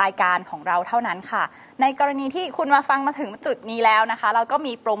รายการของเราเท่านั้นค่ะในกรณีที่คุณมาฟังมาถึงจุดนี้แล้วนะคะเราก็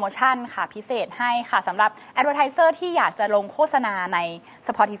มีโปรโมชั่นค่ะพิเศษให้ค่ะสำหรับ Advertiser ที่อยากจะลงโฆษณาใน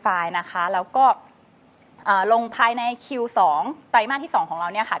Spotify นะคะแล้วก็ลงภายใน Q2 ไตรมาสที่2ของเรา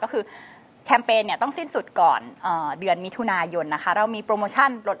เนี่ยค่ะก็คือแคมเปญเนี่ยต้องสิ้นสุดก่อนเดือนมิถุนายนนะคะเรามีโปรโมชั่น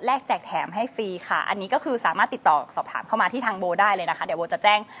ลดแลกแจกแถมให้ฟรีค่ะอันนี้ก็คือสามารถติดต่อสอบถามเข้ามาที่ทางโบได้เลยนะคะเดี๋ยวโบจะแ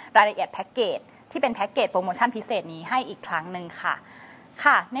จ้งรายละเอียดแพ็กเกจที่เป็นแพ็กเกจโปรโมชั่นพิเศษนี้ให้อีกครั้งหนึ่งค่ะ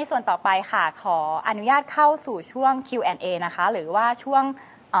ค่ะในส่วนต่อไปค่ะขออนุญาตเข้าสู่ช่วง Q&A นะคะหรือว่าช่วง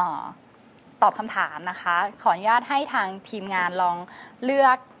ตอบคำถามนะคะขออนุญาตให้ทางทีมงานลองเลือ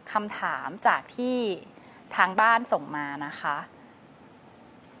กคำถามจากที่ทางบ้านส่งมานะคะ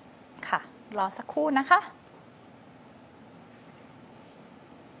ค่ะรอสักครู่นะคะ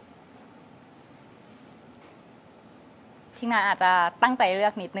ทีมงานอาจจะตั้งใจเลื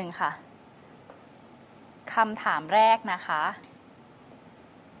อกนิดนึงค่ะคำถามแรกนะคะ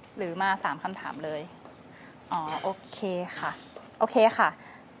หรือมา3คำถามเลยโอเคค่ะโอเคค่ะ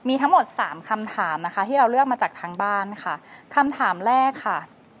มีทั้งหมด3คำถามนะคะที่เราเลือกมาจากทางบ้านค่ะคำถามแรกค่ะ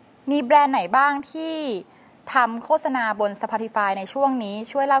มีแบรนด์ไหนบ้างที่ทำโฆษณาบน Spotify ในช่วงนี้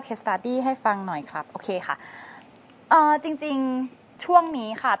ช่วยเล่า case study ให้ฟังหน่อยครับโอเคค่ะจริงๆ ช่วงนี้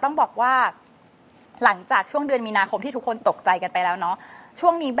ค่ะต้องบอกว่าหลังจากช่วงเดือนมีนาคมที่ทุกคนตกใจกันไปแล้วเนาะช่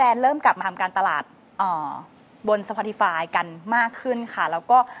วงนี้แบรนด์เริ่มกลับมาทำการตลาดบน Spotify กันมากขึ้นค่ะแล้ว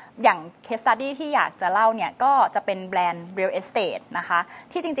ก็อย่าง case study ที่อยากจะเล่าเนี่ยก็จะเป็นแบรนด์ real estate นะคะ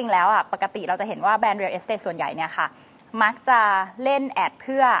ที่จริงๆแล้วปกติเราจะเห็นว่าแบรนด์ real estate ส่วนใหญ่เนี่ยค่ะมักจะเล่นแอดเ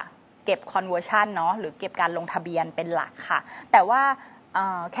พื่อเก็บ conversion เนาะหรือเก็บการลงทะเบียนเป็นหลักค่ะแต่ว่า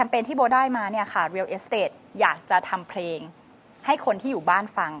แคมเปญที่โบได้มาเนี่ยค่ะ real estate อยากจะทำเพลงให้คนที่อยู่บ้าน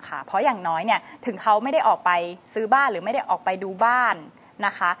ฟังค่ะเพราะอย่างน้อยเนี่ยถึงเขาไม่ได้ออกไปซื้อบ้านหรือไม่ได้ออกไปดูบ้านน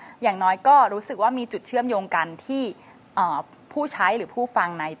ะคะอย่างน้อยก็รู้สึกว่ามีจุดเชื่อมโยงกันที่ผู้ใช้หรือผู้ฟัง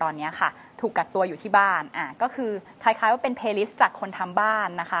ในตอนนี้ค่ะถูกกักตัวอยู่ที่บ้านก็คือคล้ายๆว่าเป็นเพลย์ลิสต์จากคนทำบ้าน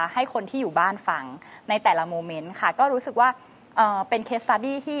นะคะให้คนที่อยู่บ้านฟังในแต่ละโมเมนต์ค่ะก็รู้สึกว่าเป็นเคสสตัด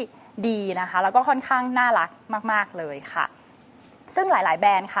ดี้ที่ดีนะคะแล้วก็ค่อนข้างน่ารักมากๆเลยค่ะซึ่งหลายๆแบ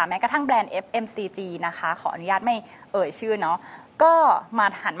รนด์ค่ะแม้กระทั่งแบรนด์ FMCG นะคะขออนุญาตไม่เอ่ยชื่อเนาะก็มา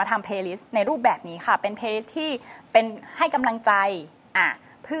หันมาทำเพลย์ลิสต์ในรูปแบบนี้ค่ะเป็นเพลย์ลิสต์ที่เป็นให้กำลังใจ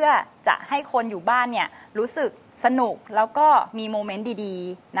เพื่อจะให้คนอยู่บ้านเนี่ยรู้สึกสนุกแล้วก็มีโมเมนต์ดี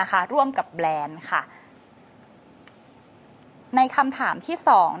ๆนะคะร่วมกับแบรนด์ค่ะในคำถามที่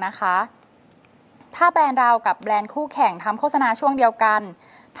2นะคะถ้าแบรนด์เรากับแบรนด์คู่แข่งทำโฆษณาช่วงเดียวกัน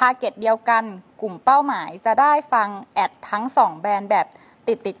ทาร์เก็ตเดียวกันกลุ่มเป้าหมายจะได้ฟังแอดทั้ง2แบรนด์แบบ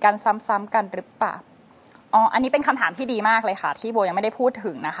ติดกันซ้ำๆกันหรือเปล่าอันนี้เป็นคำถามที่ดีมากเลยค่ะที่โบยังไม่ได้พูด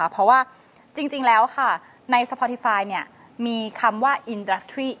ถึงนะคะเพราะว่าจริงๆแล้วค่ะใน Spotify เนี่ยมีคำว่า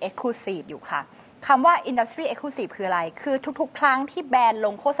industry exclusive อยู่ค่ะคำว่า industry exclusive คืออะไรคือทุกๆครั้งที่แบรนด์ล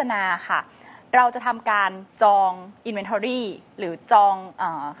งโฆษณาค่ะเราจะทำการจอง inventory หรือจอง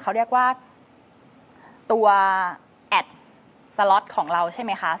เขาเรียกว่าตัวแอดสล็อตของเราใช่ไห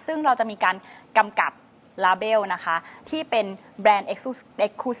มคะซึ่งเราจะมีการกำกับลาเบลนะคะที่เป็นแบรนด์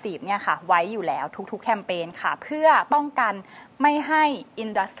Exclusive เนี่ยค่ะไว้อยู่แล้วทุกๆแคมเปญค่ะเพื่อป้องกันไม่ให้อิน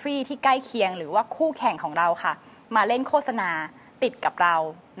ดัสทรีที่ใกล้เคียงหรือว่าคู่แข่งของเราค่ะมาเล่นโฆษณาติดกับเรา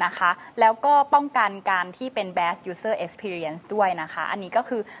นะคะแล้วก็ป้องกันการที่เป็น bad user experience ด้วยนะคะอันนี้ก็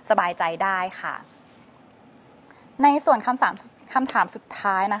คือสบายใจได้ค่ะในส่วนคำถามสุด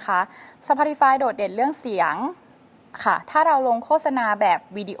ท้ายนะคะ Spotify โดดเด่นเรื่องเสียงค่ะถ้าเราลงโฆษณาแบบ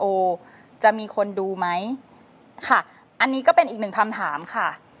วิดีโอจะมีคนดูไหมค่ะอันนี้ก็เป็นอีกหนึ่งคำถามค่ะ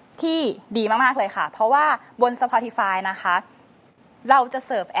ที่ดีมากๆเลยค่ะเพราะว่าบน Spotify นะคะเราจะเ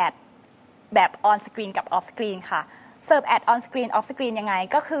สิร์ฟแอดแบบ on screen กับ off screen ค่ะเสิร์ฟแอด on screen off screen ยังไง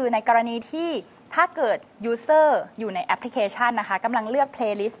ก็คือในกรณีที่ถ้าเกิด user อยู่ในแอปพลิเคชันนะคะกำลังเลือก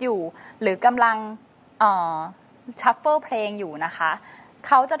playlist อยู่หรือกำลังshuffle เพลงอยู่นะคะเ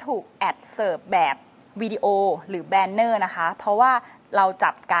ขาจะถูกแอดเสิร์ฟแบบวิดีโอหรือแบนเนอร์นะคะเพราะว่าเรา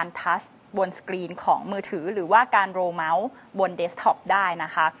จับการทัชบนสกรีนของมือถือหรือว่าการโรลเมาส์บนเดสก์ท็อปได้น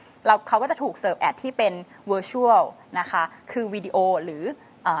ะคะเขาก็จะถูกเสิร์ฟแอดที่เป็น virtual นะคะคือวิดีโอหรือ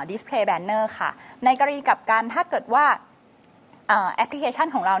display banner ค่ะในกรณีกับการถ้าเกิดว่าแอปพลิเคชัน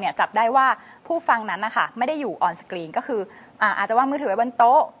ของเราเนี่ยจับได้ว่าผู้ฟังนั้นนะคะไม่ได้อยู่ on screen ก็คืออาจจะวางมือถือไว้บนโ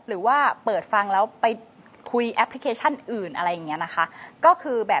ต๊ะหรือว่าเปิดฟังแล้วไปคุยแอปพลิเคชันอื่นอะไรอย่างเงี้ยนะคะก็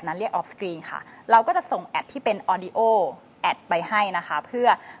คือแบบนั้นเรียก off screen ค่ะเราก็จะส่งแอดที่เป็น audio แอดไปให้นะคะเพื่อ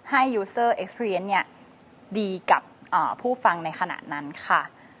ให้ user experience เนี่ยดีกับผู้ฟังในขณะนั้นค่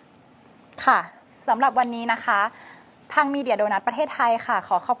ะสำหรับวันนี้นะคะทางมีเดียโดนัทประเทศไทยค่ะข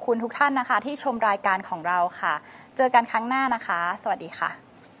อขอบคุณทุกท่านนะคะที่ชมรายการของเราค่ะเจอกันครั้งหน้านะคะสวัสดีค่ะ